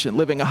conversation,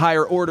 living a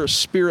higher order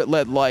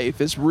Spirit-led life,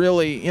 is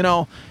really,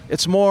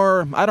 it's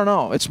more, I don't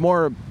know, it's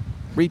more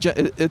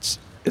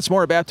it's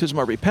more a baptism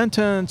of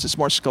repentance, it's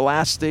more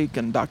scholastic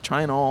and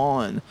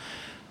doctrinal, and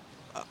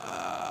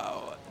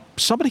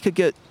somebody could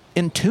get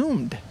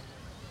entombed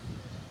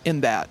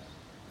in that,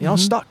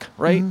 stuck,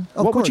 right?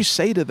 What would you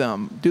say to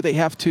them? Do they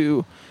have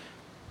to,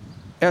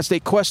 as they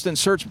quest and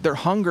search, their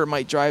hunger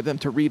might drive them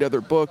to read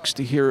other books,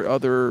 to hear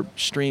other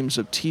streams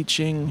of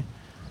teaching?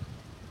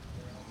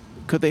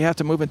 Could they have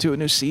to move into a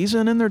new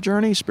season in their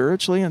journey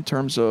spiritually in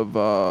terms of,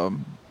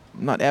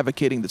 not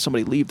advocating that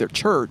somebody leave their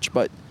church,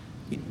 but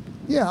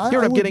hear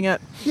what I'm getting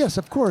at? Yes,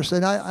 of course.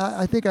 And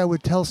I think I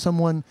would tell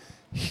someone,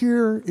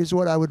 here is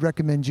what I would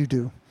recommend you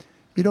do.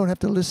 You don't have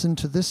to listen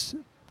to this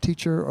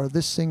teacher or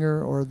this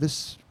singer or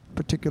this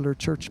particular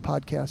church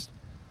podcast.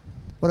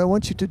 What I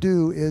want you to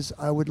do is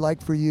I would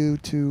like for you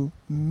to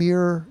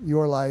mirror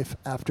your life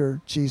after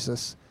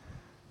Jesus.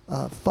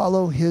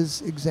 Follow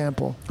His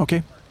example.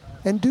 Okay.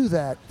 And do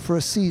that for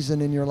a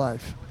season in your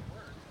life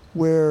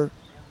where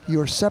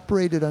you're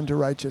separated unto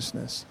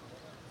righteousness.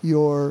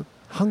 You're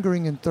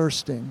hungering and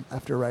thirsting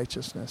after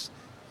righteousness.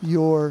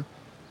 You're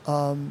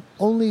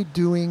only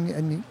doing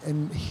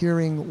and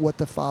hearing what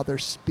the Father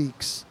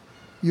speaks.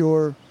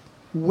 You're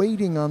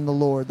waiting on the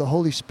Lord, the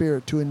Holy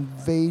Spirit, to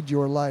invade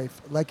your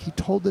life, like He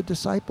told the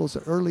disciples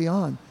early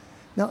on.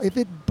 Now, if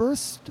it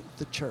burst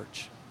the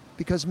church,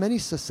 because many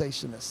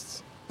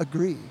cessationists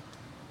agree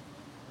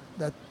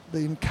that the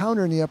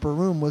encounter in the upper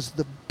room was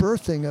the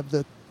birthing of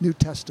the New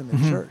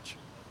Testament church,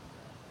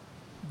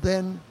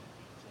 then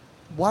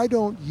why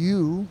don't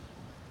you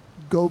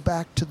go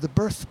back to the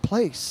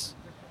birthplace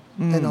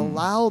and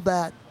allow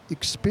that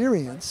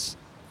experience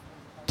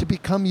to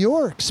become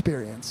your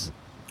experience?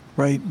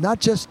 Right. Not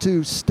just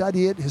to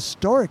study it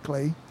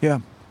historically,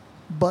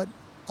 but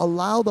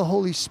allow the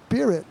Holy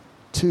Spirit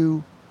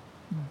to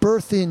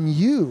birth in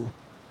you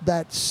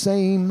that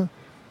same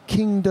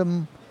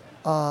kingdom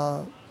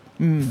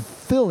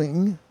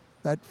filling,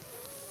 that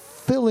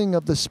filling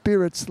of the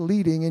Spirit's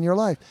leading in your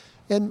life.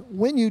 And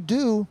when you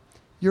do,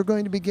 you're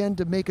going to begin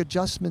to make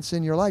adjustments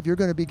in your life. You're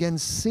going to begin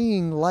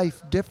seeing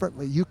life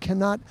differently. You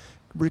cannot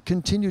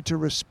continue to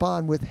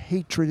respond with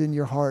hatred in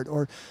your heart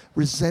or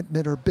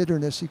resentment or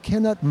bitterness. You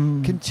cannot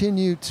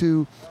continue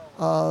to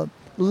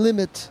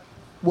limit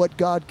what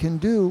God can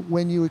do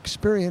when you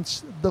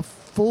experience the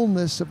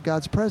fullness of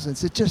God's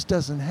presence. It just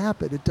doesn't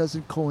happen. It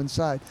doesn't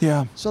coincide.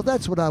 Yeah. So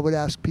that's what I would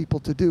ask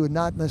people to do, and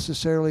not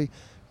necessarily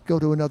go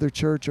to another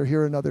church or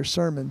hear another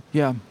sermon.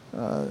 Yeah.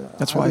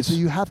 That's wise.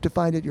 You have to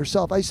find it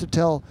yourself. I used to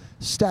tell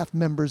staff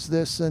members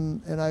this,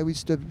 and I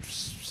used to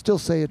still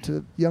say it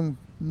to young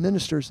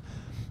ministers,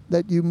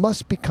 that you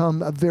must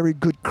become a very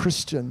good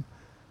Christian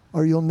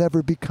or you'll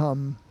never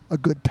become a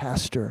good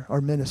pastor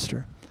or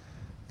minister.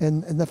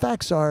 And the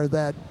facts are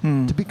that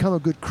to become a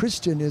good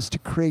Christian is to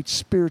create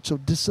spiritual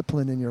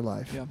discipline in your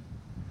life. Yeah.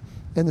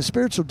 And the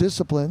spiritual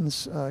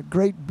disciplines,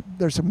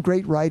 there's some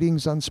great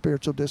writings on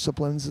spiritual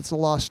disciplines. It's a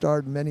lost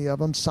art, many of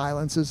them.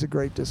 Silence is a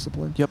great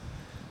discipline. Yep.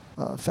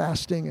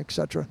 Fasting,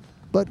 etc.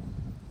 But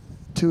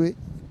to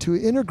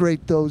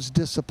integrate those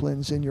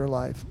disciplines in your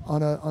life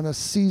on a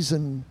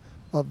season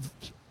of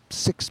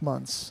 6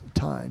 months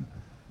time,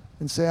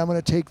 and say, I'm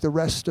going to take the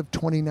rest of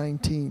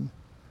 2019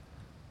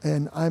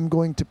 and I'm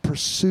going to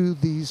pursue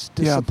these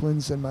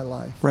disciplines in my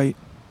life. Right.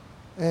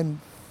 And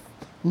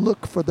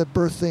look for the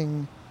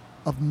birthing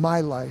of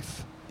my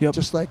life. Yep.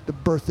 Just like the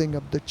birthing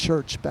of the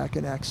church back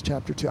in Acts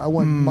chapter 2. I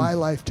want my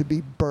life to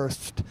be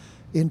birthed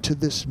into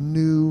this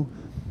new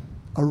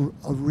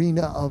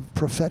arena of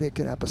prophetic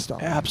and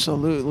apostolic.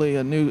 Absolutely.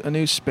 A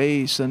new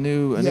space, a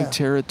new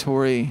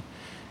territory.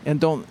 And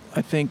don't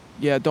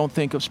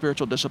think of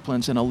spiritual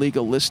disciplines in a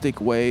legalistic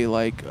way,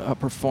 like a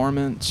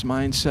performance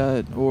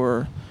mindset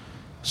or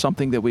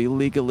something that we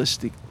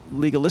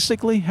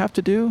legalistically have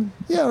to do.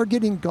 Yeah, or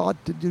getting God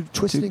to do,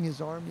 twisting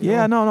his arm.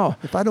 No.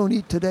 If I don't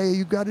eat today,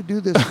 you got to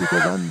do this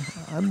because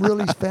I'm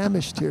really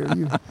famished here.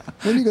 When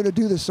are you going to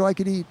do this so I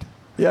can eat?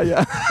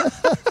 Yeah.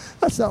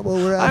 That's not what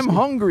we're asking. I'm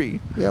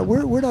hungry. Yeah,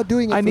 we're not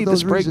doing it I for need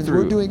those this reasons.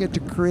 breakthrough. We're doing it to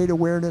create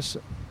awareness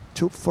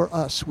for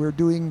us. We're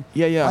doing.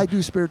 I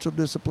do spiritual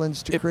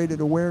disciplines to create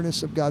an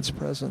awareness of God's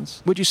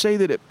presence. Would you say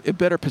that it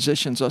better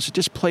positions us? It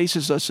just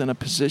places us in a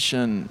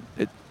position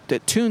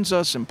that tunes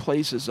us and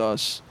places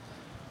us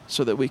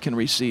so that we can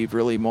receive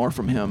really more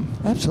from Him.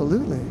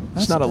 Absolutely.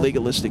 It's not a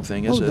legalistic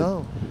thing, is it?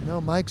 No.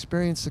 My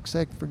experience,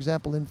 for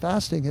example, in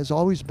fasting has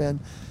always been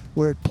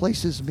where it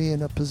places me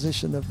in a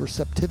position of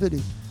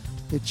receptivity.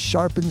 It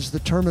sharpens the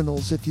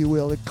terminals, if you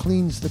will. It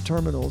cleans the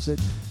terminals. It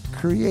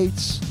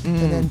creates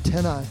an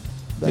antenna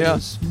that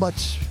is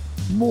much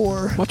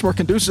more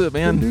conducive,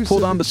 man.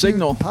 Pulled on the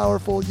signal.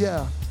 Powerful,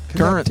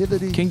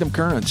 connectivity. Kingdom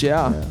currents,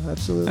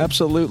 absolutely.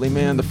 Absolutely,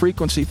 man. The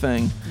frequency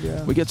thing.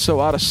 Yeah. We get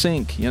so out of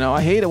sync.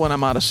 I hate it when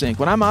I'm out of sync.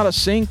 When I'm out of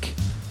sync,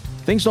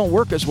 things don't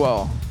work as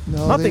well.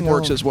 No, Nothing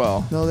works as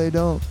well. No, they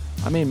don't.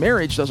 I mean,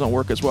 marriage doesn't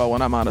work as well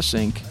when I'm out of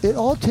sync. It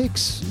all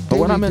takes daily But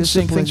when I'm in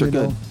sync, things are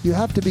good. You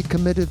have to be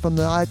committed from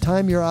the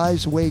time your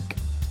eyes wake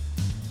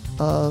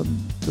to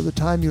the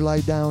time you lie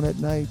down at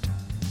night.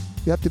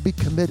 You have to be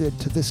committed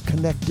to this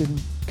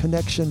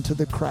connection to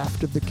the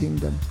craft of the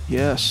kingdom.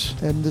 Yes.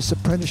 And this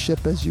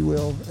apprenticeship, as you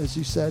will, as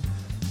you said.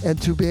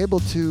 And to be able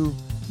to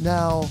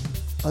now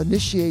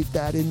initiate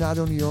that in not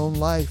only your own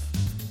life,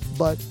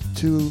 but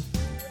to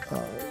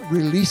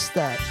release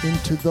that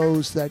into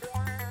those that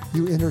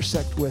you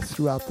intersect with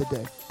throughout the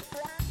day.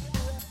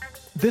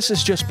 This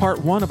is just part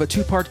one of a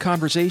two-part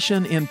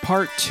conversation. In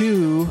part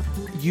two,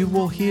 you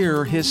will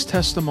hear his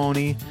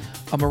testimony,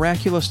 a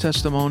miraculous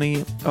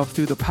testimony of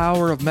through the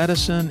power of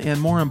medicine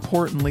and, more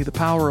importantly, the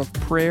power of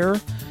prayer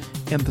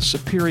and the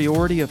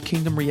superiority of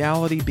kingdom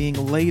reality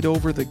being laid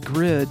over the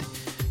grid,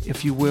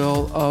 if you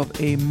will, of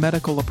a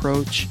medical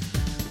approach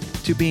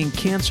to being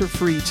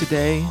cancer-free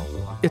today.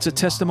 It's a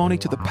testimony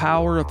to the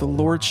power of the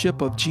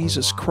Lordship of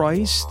Jesus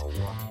Christ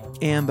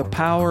and the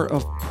power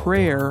of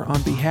prayer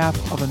on behalf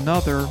of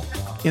another.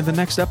 In the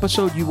next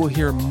episode, you will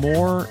hear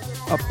more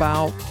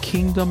about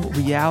kingdom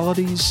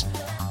realities,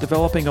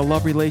 developing a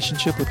love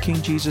relationship with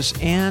King Jesus,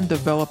 and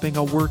developing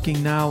a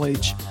working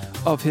knowledge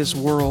of His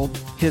world,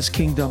 His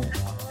kingdom.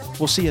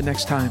 We'll see you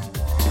next time.